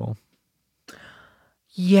musical?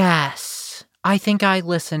 Yes. I think I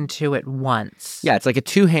listened to it once. Yeah, it's like a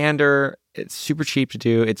two-hander. It's super cheap to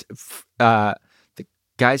do. It's the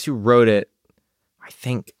guys who wrote it, I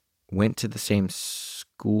think, went to the same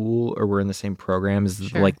school or were in the same program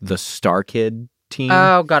as like the Star Kid team.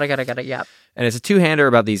 Oh, got it. Yep. And it's a two-hander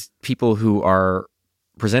about these people who are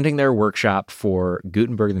presenting their workshop for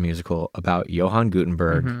Gutenberg the musical about Johann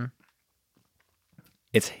Gutenberg.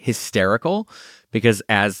 It's hysterical because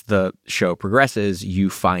as the show progresses, you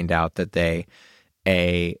find out that they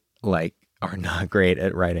are not great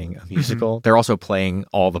at writing a musical. They're also playing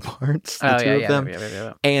all the parts, the two of them.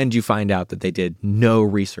 Yeah. And you find out that they did no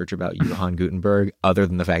research about Johann Gutenberg other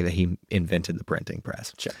than the fact that he invented the printing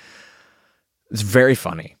press. Sure. It's very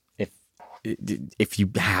funny. If you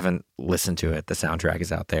haven't listened to it, the soundtrack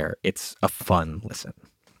is out there. It's a fun listen.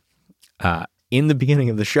 In the beginning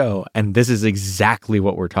of the show, and this is exactly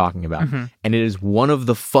what we're talking about, and it is one of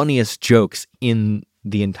the funniest jokes in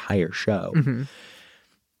the entire show.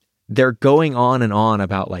 They're going on and on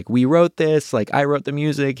about like, we wrote this, like I wrote the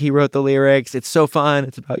music, he wrote the lyrics. It's so fun.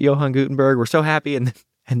 It's about Johann Gutenberg. We're so happy. And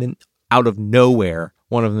then out of nowhere,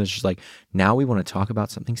 one of them is just like, now we want to talk about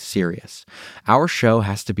something serious. Our show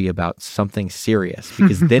has to be about something serious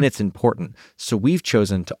because then it's important. So we've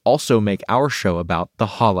chosen to also make our show about the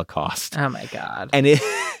Holocaust. Oh my God. And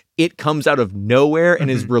it comes out of nowhere and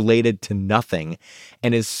is related to nothing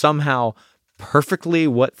and is somehow perfectly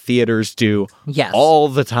what theaters do all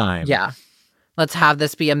the time. Yeah. Let's have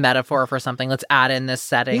this be a metaphor for something. Let's add in this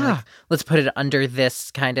setting. Yeah. Like, let's put it under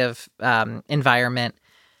this kind of environment.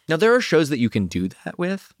 Now, there are shows that you can do that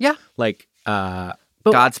with. Yeah. Like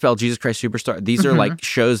Godspell, Jesus Christ Superstar. These are like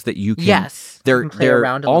shows that you can... They're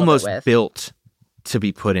almost built to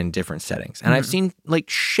be put in different settings. And I've seen like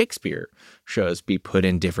Shakespeare shows be put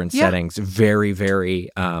in different settings very, very...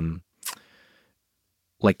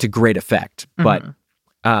 like to great effect. But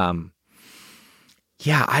I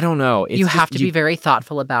don't know. You have to be very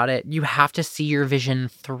thoughtful about it. You have to see your vision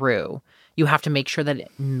through. You have to make sure that it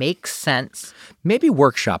makes sense. Maybe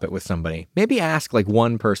workshop it with somebody. Maybe ask like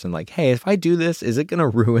one person like, hey, if I do this, is it going to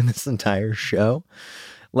ruin this entire show?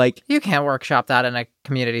 Like, you can't workshop that in a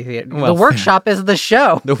community theater. Well, the workshop is the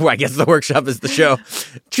show. I guess the workshop is the show.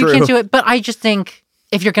 True. You can't do it. But I just think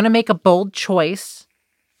if you're going to make a bold choice,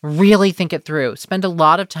 really think it through. Spend a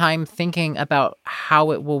lot of time thinking about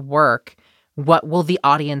how it will work. What will the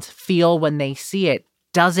audience feel when they see it?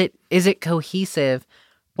 is it cohesive,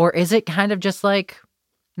 or is it kind of just like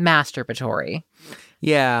masturbatory?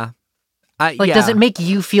 Yeah. Does it make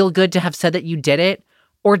you feel good to have said that you did it,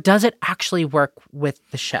 or does it actually work with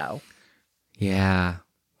the show? Yeah.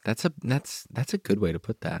 That's a good way to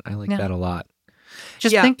put that. I like that a lot.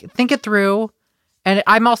 Just think it through. And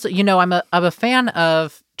I'm also, I'm a fan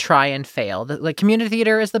of try and fail. Like, community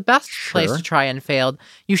theater is the best place to try and fail.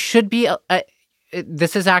 You should be.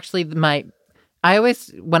 This is actually I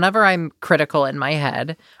always, whenever I'm critical in my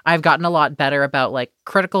head, I've gotten a lot better about like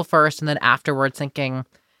critical first and then afterwards thinking,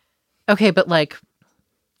 okay, but like,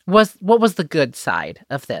 what was the good side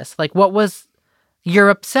of this? Like, what was, you're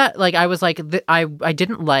upset. Like, I was like, I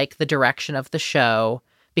didn't like the direction of the show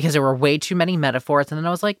because there were way too many metaphors. And then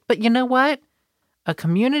I was like, but you know what? A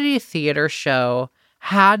community theater show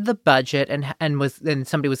had the budget and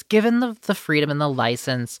somebody was given the freedom and the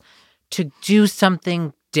license to do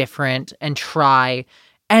something different and try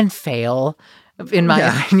and fail, in my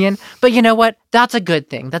opinion. But you know what? That's a good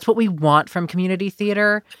thing. That's what we want from community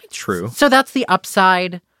theater. True. So that's the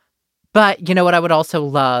upside. But you know what I would also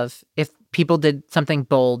love? If people did something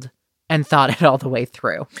bold and thought it all the way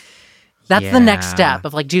through. That's the next step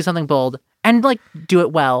of like, do something bold and like do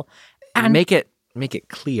it well. And make it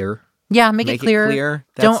clear. Yeah, make it clear.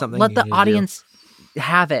 That's Don't let the audience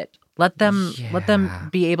have it. Let them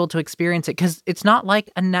be able to experience it, because it's not like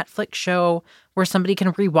a Netflix show where somebody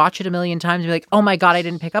can rewatch it a million times and be like, "Oh my god, I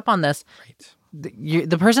didn't pick up on this." Right.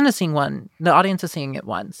 The person is seeing one. The audience is seeing it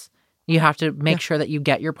once. You have to make sure that you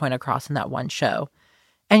get your point across in that one show.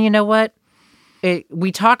 And you know what?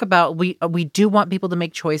 We talk about we do want people to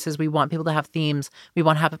make choices. We want people to have themes. We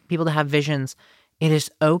want people to have visions. It is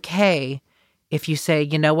okay if you say,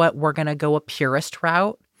 you know what, we're going to go a purist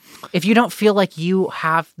route. If you don't feel like you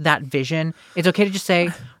have that vision, it's okay to just say,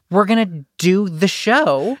 we're going to do the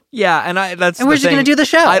show. Yeah, and we're just going to do the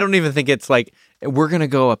show. I don't even think it's like, we're going to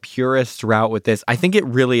go a purist route with this. I think it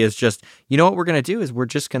really is just, you know what we're going to do is we're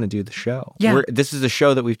just going to do the show. Yeah. This is a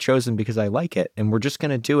show that we've chosen because I like it, and we're just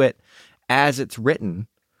going to do it as it's written.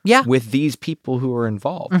 Yeah. With these people who are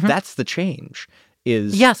involved. Mm-hmm. That's the change.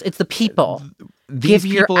 Yes, it's the people. Give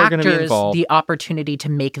your actors the opportunity to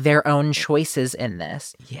make their own choices in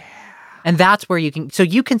this. Yeah. And that's where you can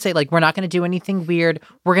say, like, we're not going to do anything weird.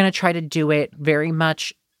 We're going to try to do it very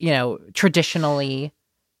much, traditionally.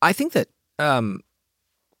 I think that when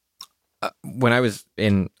I was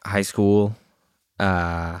in high school,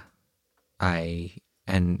 and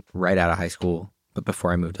right out of high school, but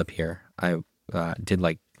before I moved up here, I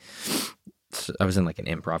was in like an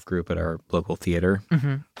improv group at our local theater.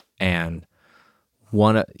 Mm-hmm. And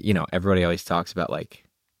everybody always talks about like,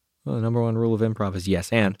 well, the number one rule of improv is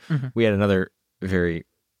yes and. Mm-hmm. We had another very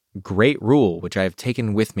great rule, which I've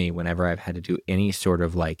taken with me whenever I've had to do any sort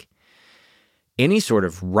of writing,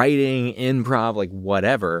 improv, like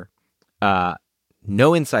whatever.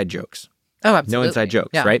 No inside jokes. Oh, absolutely. No inside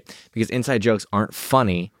jokes, right? Because inside jokes aren't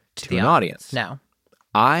funny to an audience. No.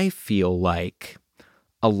 I feel like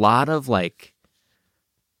a lot of like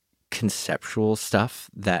conceptual stuff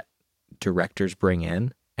that directors bring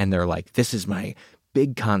in, and they're like, this is my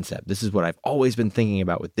big concept. This is what I've always been thinking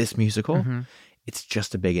about with this musical. Mm-hmm. It's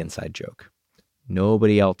just a big inside joke.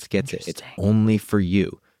 Nobody else gets it. It's only for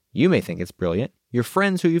you. You may think it's brilliant. Your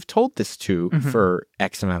friends who you've told this to for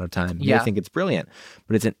X amount of time, you may think it's brilliant,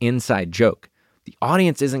 but it's an inside joke. The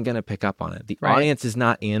audience isn't going to pick up on it. The audience is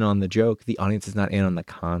not in on the joke. The audience is not in on the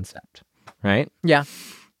concept. Right? Yeah.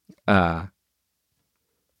 And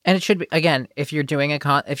it should be, again, if you're doing a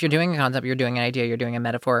concept, you're doing an idea, you're doing a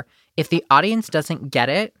metaphor. If the audience doesn't get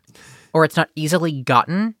it, or it's not easily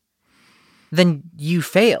gotten, then you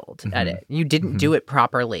failed at it. You didn't do it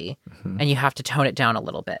properly, and you have to tone it down a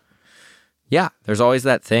little bit. Yeah, there's always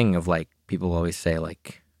that thing of like, people always say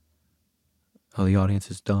like, oh, the audience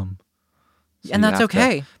is dumb. So and that's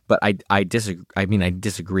okay. But I disagree. I mean, I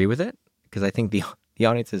disagree with it, because I think the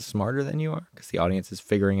audience is smarter than you are, because the audience is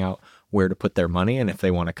figuring out where to put their money and if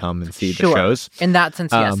they want to come and see the shows. In that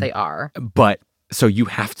sense, yes, they are. But so you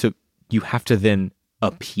have to then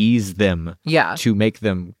appease them to make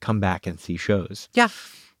them come back and see shows. Yeah.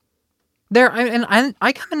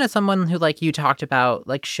 I come into someone who, like you talked about,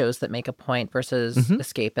 like shows that make a point versus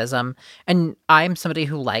escapism. And I'm somebody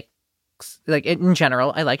who likes, like in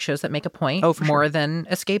general, I like shows that make a point more than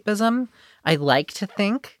escapism. I like to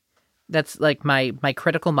think that's like my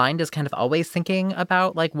critical mind is kind of always thinking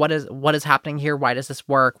about like what is happening here? Why does this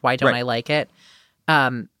work? Why don't I like it?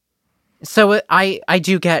 So I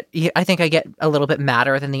think I get a little bit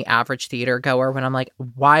madder than the average theater goer when I'm like,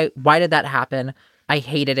 why did that happen? I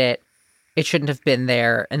hated it. It shouldn't have been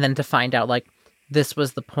there. And then to find out like this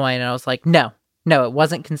was the point, and I was like, no, No, it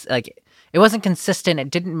wasn't it wasn't consistent. It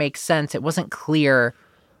didn't make sense. It wasn't clear.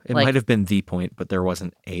 It like- might have been the point, but there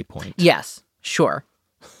wasn't a point. Yes, sure.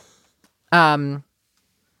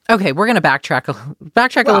 Okay, we're gonna backtrack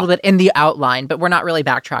a little bit in the outline, but we're not really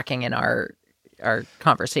backtracking in our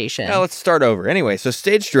conversation. Yeah, let's start over. Anyway, so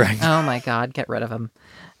stage director. Oh my God, get rid of him.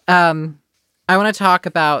 I want to talk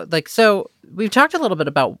about so we've talked a little bit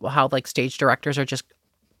about how stage directors are just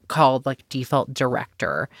called default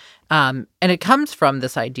director, and it comes from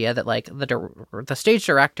this idea that the stage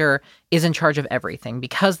director is in charge of everything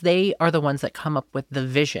because they are the ones that come up with the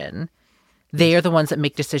vision. They are the ones that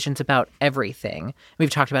make decisions about everything. We've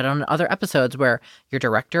talked about it on other episodes where your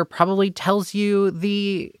director probably tells you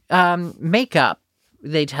the makeup.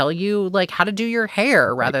 They tell you how to do your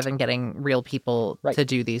hair rather than getting real people to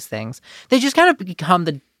do these things. They just kind of become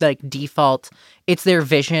the default. It's their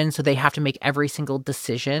vision, so they have to make every single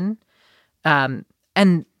decision.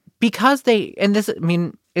 And because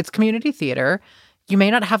it's community theater. You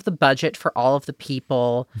may not have the budget for all of the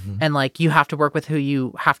people, and you have to work with who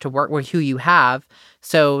you have to work with, who you have.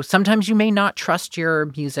 So sometimes you may not trust your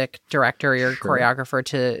music director or your choreographer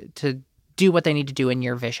to do what they need to do in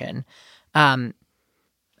your vision. And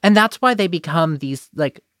that's why they become these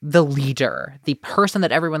the leader, the person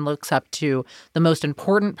that everyone looks up to, the most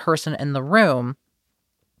important person in the room.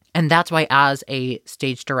 And that's why as a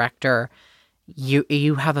stage director,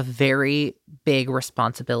 you have a very big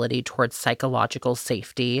responsibility towards psychological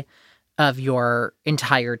safety of your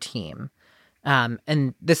entire team.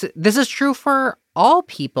 And this is true for all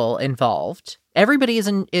people involved. Everybody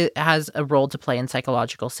has a role to play in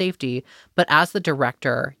psychological safety, but as the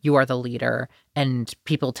director, you are the leader and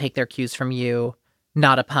people take their cues from you,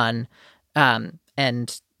 not a pun.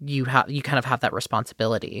 And you kind of have that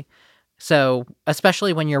responsibility. So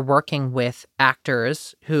especially when you're working with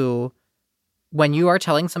actors who, when you are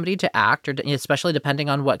telling somebody to act, or especially depending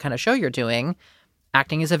on what kind of show you're doing,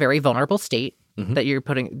 acting is a very vulnerable state that you're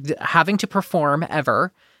having to perform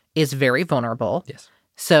ever is very vulnerable. Yes.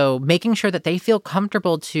 So making sure that they feel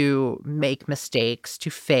comfortable to make mistakes, to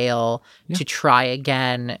fail, to try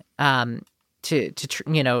again, to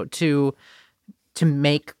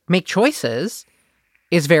make choices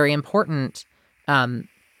is very important.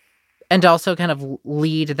 And also kind of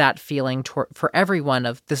lead that feeling for everyone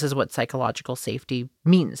of this is what psychological safety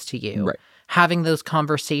means to you. Right. Having those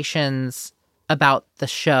conversations about the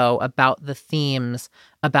show, about the themes,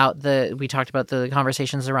 we talked about the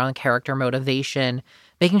conversations around character motivation,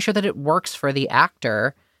 making sure that it works for the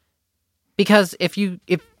actor. Because if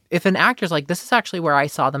an actor's this is actually where I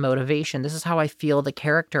saw the motivation, this is how I feel the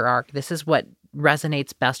character arc, this is what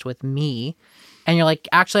resonates best with me. And you're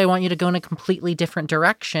actually, I want you to go in a completely different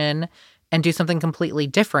direction and do something completely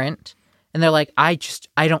different. And they're I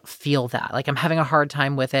don't feel that. I'm having a hard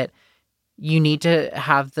time with it. You need to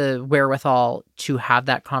have the wherewithal to have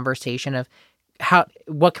that conversation of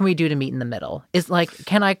what can we do to meet in the middle? Is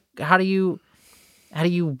how do you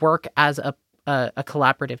work as a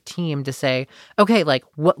collaborative team to say, okay,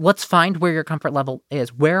 let's find where your comfort level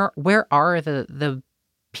is. Where are the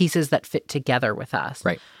pieces that fit together with us?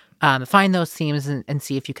 Right. Find those themes and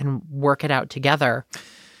see if you can work it out together.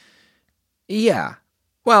 Yeah.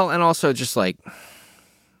 Well, and also just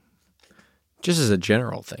as a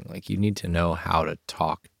general thing, you need to know how to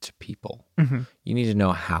talk to people. Mm-hmm. You need to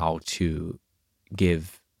know how to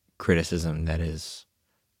give criticism that is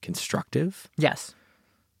constructive. Yes.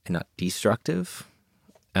 And not destructive.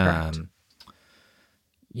 Correct.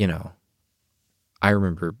 I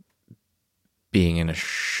remember being in a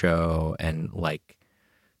show and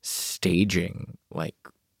staging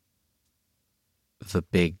the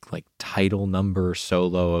big title number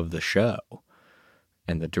solo of the show,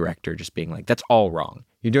 and the director just being that's all wrong,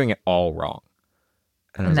 you're doing it all wrong.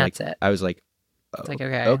 And that's it. I was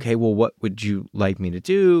okay, well, what would you like me to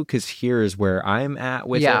do, because here is where I'm at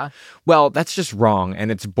with it. Well, that's just wrong and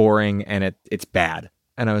it's boring and it's bad.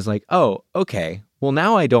 And I was oh, okay, well,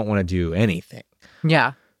 now I don't want to do anything.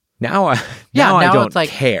 Now I don't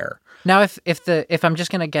care. Now, if I'm just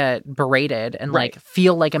gonna get berated and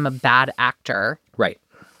feel like I'm a bad actor, right,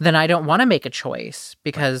 then I don't want to make a choice,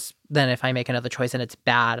 because then if I make another choice and it's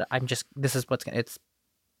bad,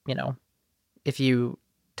 if you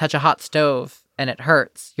touch a hot stove and it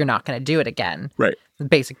hurts, you're not gonna do it again. Right.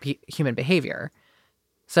 Basic human behavior.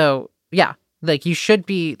 So yeah, you should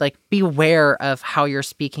be aware of how you're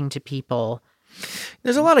speaking to people.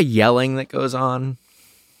 There's a lot of yelling that goes on,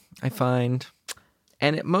 I find.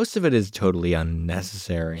 And most of it is totally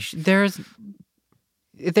unnecessary. There's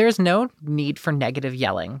no need for negative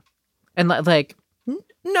yelling, and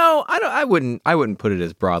no, I wouldn't put it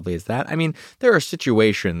as broadly as that. I mean, there are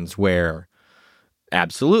situations where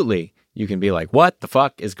absolutely, you can be like, what the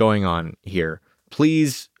fuck is going on here?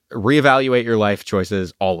 Please reevaluate your life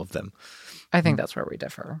choices, all of them. I think that's where we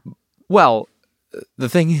differ. Well, the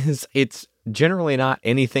thing is, it's generally not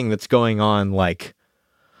anything that's going on like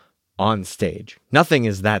on stage. Nothing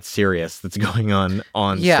is that serious that's going on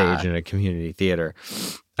stage in a community theater.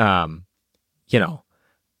 You know,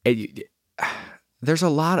 there's a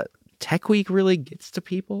lot of Tech Week really gets to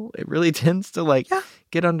people. It really tends to like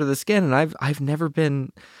get under the skin. And I've never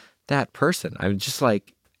been that person. I'm just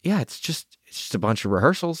like, it's just a bunch of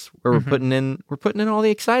rehearsals where we're putting in all the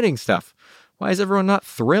exciting stuff. Why is everyone not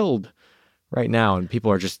thrilled right now? And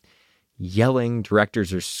people are just yelling,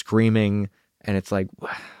 directors are screaming, and it's like,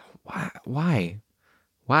 why?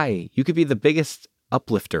 You could be the biggest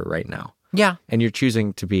uplifter right now. Yeah. And you're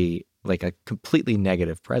choosing to be like a completely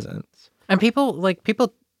negative presence. And people,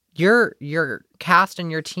 your cast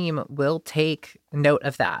and your team will take note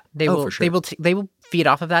of that. They will, for sure. they will feed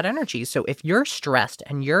off of that energy. So if you're stressed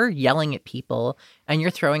and you're yelling at people and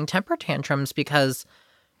you're throwing temper tantrums because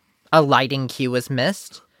a lighting cue was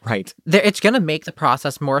missed, right? It's going to make the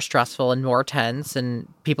process more stressful and more tense. And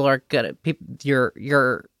people are gonna,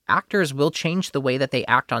 your actors will change the way that they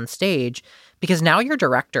act on stage because now your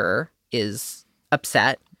director is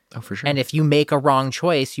upset. Oh, for sure. And if you make a wrong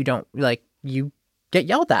choice, you don't you get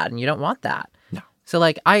yelled at, and you don't want that. No. So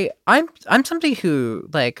I'm somebody who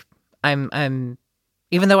I'm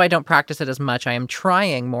even though I don't practice it as much, I am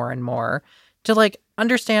trying more and more to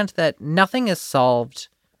understand that nothing is solved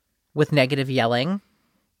with negative yelling.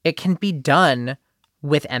 It can be done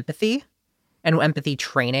with empathy and empathy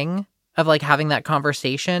training of having that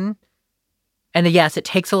conversation. And yes, it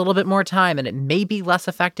takes a little bit more time and it may be less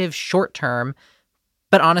effective short term,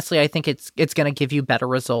 but honestly, I think it's going to give you better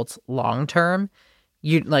results long term.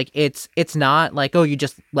 You it's not like, oh, you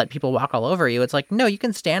just let people walk all over you. It's like, no, you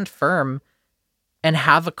can stand firm and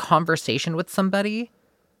have a conversation with somebody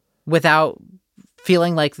without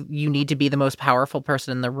feeling like you need to be the most powerful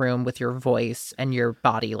person in the room with your voice and your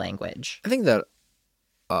body language. I think that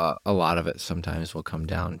a lot of it sometimes will come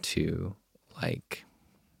down to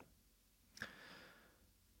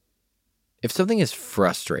if something is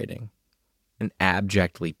frustrating and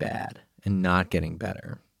abjectly bad and not getting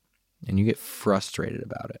better, and you get frustrated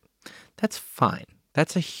about it, that's fine.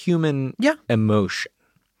 That's a human emotion.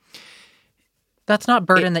 That's not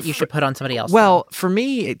burden that you should put on somebody else. Well, for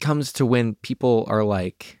me, it comes to when people are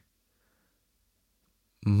like,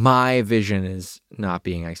 my vision is not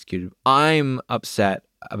being executed. I'm upset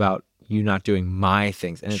about you not doing my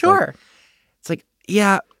things. And it's like,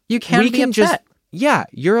 yeah, you can be upset.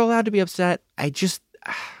 You're allowed to be upset. I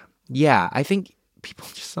think people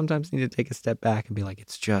just sometimes need to take a step back and be like,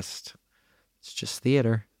 it's just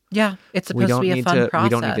theater. Yeah, it's supposed to be a fun process. We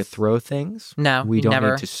don't need to throw things. No, we don't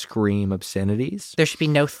need to scream obscenities. There should be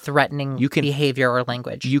no threatening behavior or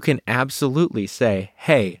language. You can absolutely say,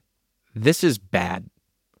 hey, this is bad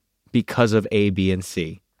because of A, B, and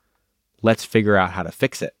C. Let's figure out how to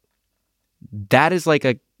fix it. That is like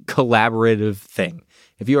a collaborative thing.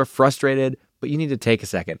 If you are frustrated, but you need to take a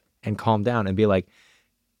second and calm down and be like,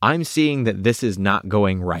 I'm seeing that this is not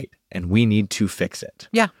going right and we need to fix it.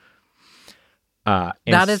 Yeah. That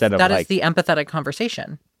is the empathetic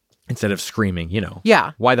conversation. Instead of screaming,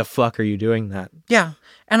 Yeah. Why the fuck are you doing that? Yeah.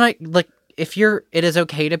 And it is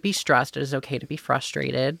okay to be stressed. It is okay to be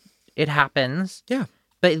frustrated. It happens. Yeah.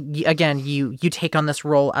 But again, you take on this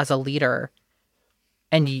role as a leader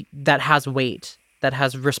and that has weight, that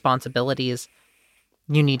has responsibilities.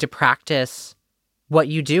 You need to practice what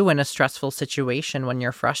you do in a stressful situation when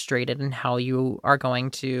you're frustrated and how you are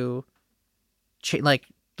going to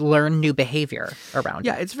learn new behavior around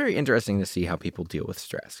Yeah, it. it's very interesting to see how people deal with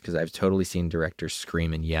stress because I've totally seen directors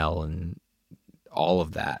scream and yell and all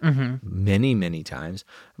of that many, many times.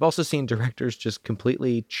 I've also seen directors just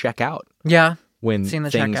completely check out. Yeah. When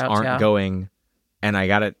things aren't going. And I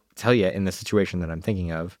got to tell you, in the situation that I'm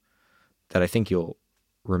thinking of, that I think you'll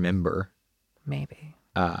remember. Maybe.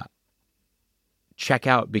 Check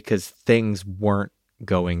out because things weren't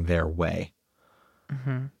going their way.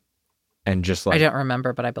 Mm-hmm. And just I don't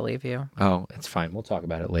remember, but I believe you. Oh, it's fine. We'll talk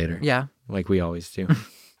about it later. Yeah. Like we always do.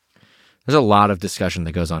 There's a lot of discussion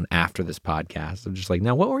that goes on after this podcast. I'm just like,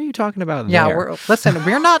 now what were you talking about there? Yeah,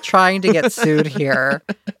 we're not trying to get sued here.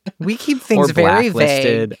 We keep things very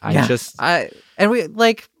vague. And we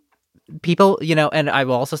people, and I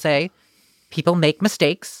will also say people make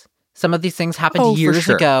mistakes. Some of these things happened years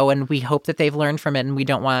ago, and we hope that they've learned from it, and we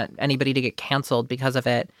don't want anybody to get canceled because of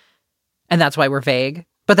it. And that's why we're vague.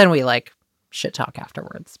 But then we shit talk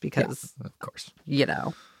afterwards because, of course,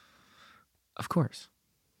 Of course.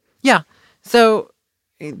 Yeah. So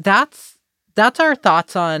that's that's our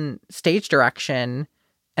thoughts on stage direction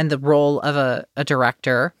and the role of a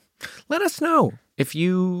director. Let us know if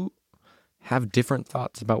you have different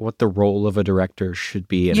thoughts about what the role of a director should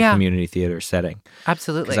be in a community theater setting.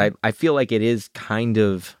 Absolutely. Because I feel like it is kind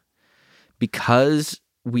of, because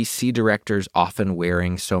we see directors often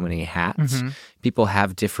wearing so many hats, people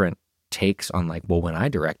have different takes on like, well, when I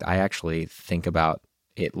direct, I actually think about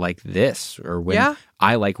it like this, or when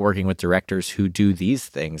I like working with directors who do these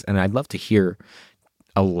things. And I'd love to hear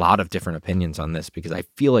a lot of different opinions on this, because I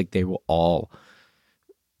feel like they will all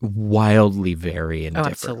wildly vary and differ.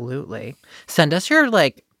 Absolutely. Send us your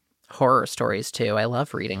like horror stories too. I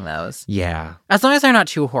love reading those. Yeah. As long as they're not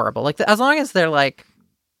too horrible. Like as long as they're like,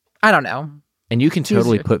 I don't know. And you can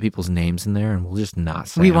totally put people's names in there, and we'll just not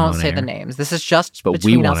say We won't on say air. the names. This is just But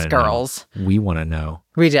between we us wanna girls. know. We want to know.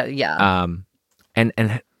 We do, yeah.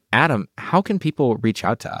 And Adam, how can people reach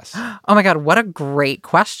out to us? Oh my God, what a great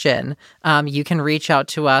question. You can reach out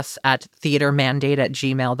to us at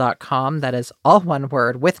theatermandate@gmail.com. That is all one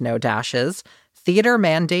word with no dashes.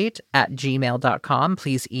 theatermandate@gmail.com.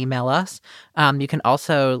 Please email us. You can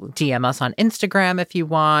also DM us on Instagram if you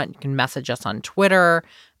want. You can message us on Twitter.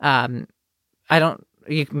 You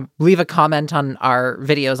can leave a comment on our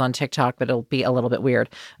videos on TikTok, but it'll be a little bit weird.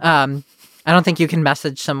 I don't think you can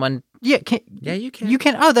message someone. Yeah, you can. You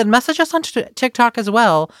can. Oh, then message us on TikTok as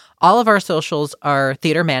well. All of our socials are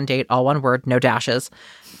Theater Mandate, all one word, no dashes.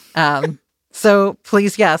 So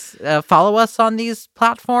please, yes, follow us on these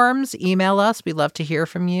platforms. Email us. We'd love to hear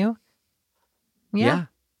from you. Yeah.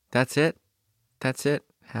 That's it.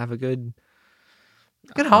 Have a good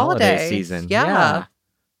holiday season. Yeah.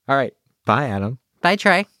 All right. Bye, Adam. Bye,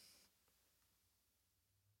 Trey.